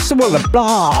 107.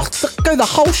 Blah. Go the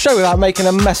whole show without making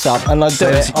a mess up, and I do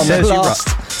it on the last.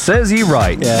 Serves you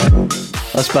right. Yeah,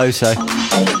 I suppose so.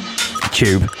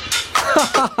 Tube.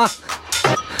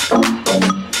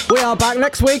 We are back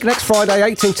next week, next Friday,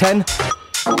 8 till 10.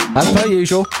 As per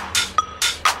usual.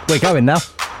 We're going now.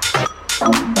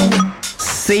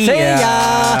 See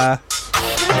ya.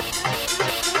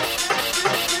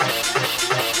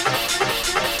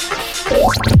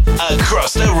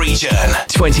 Across the region,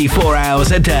 24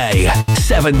 hours a day,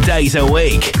 7 days a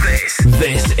week.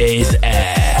 This is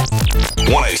Air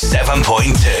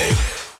 107.2.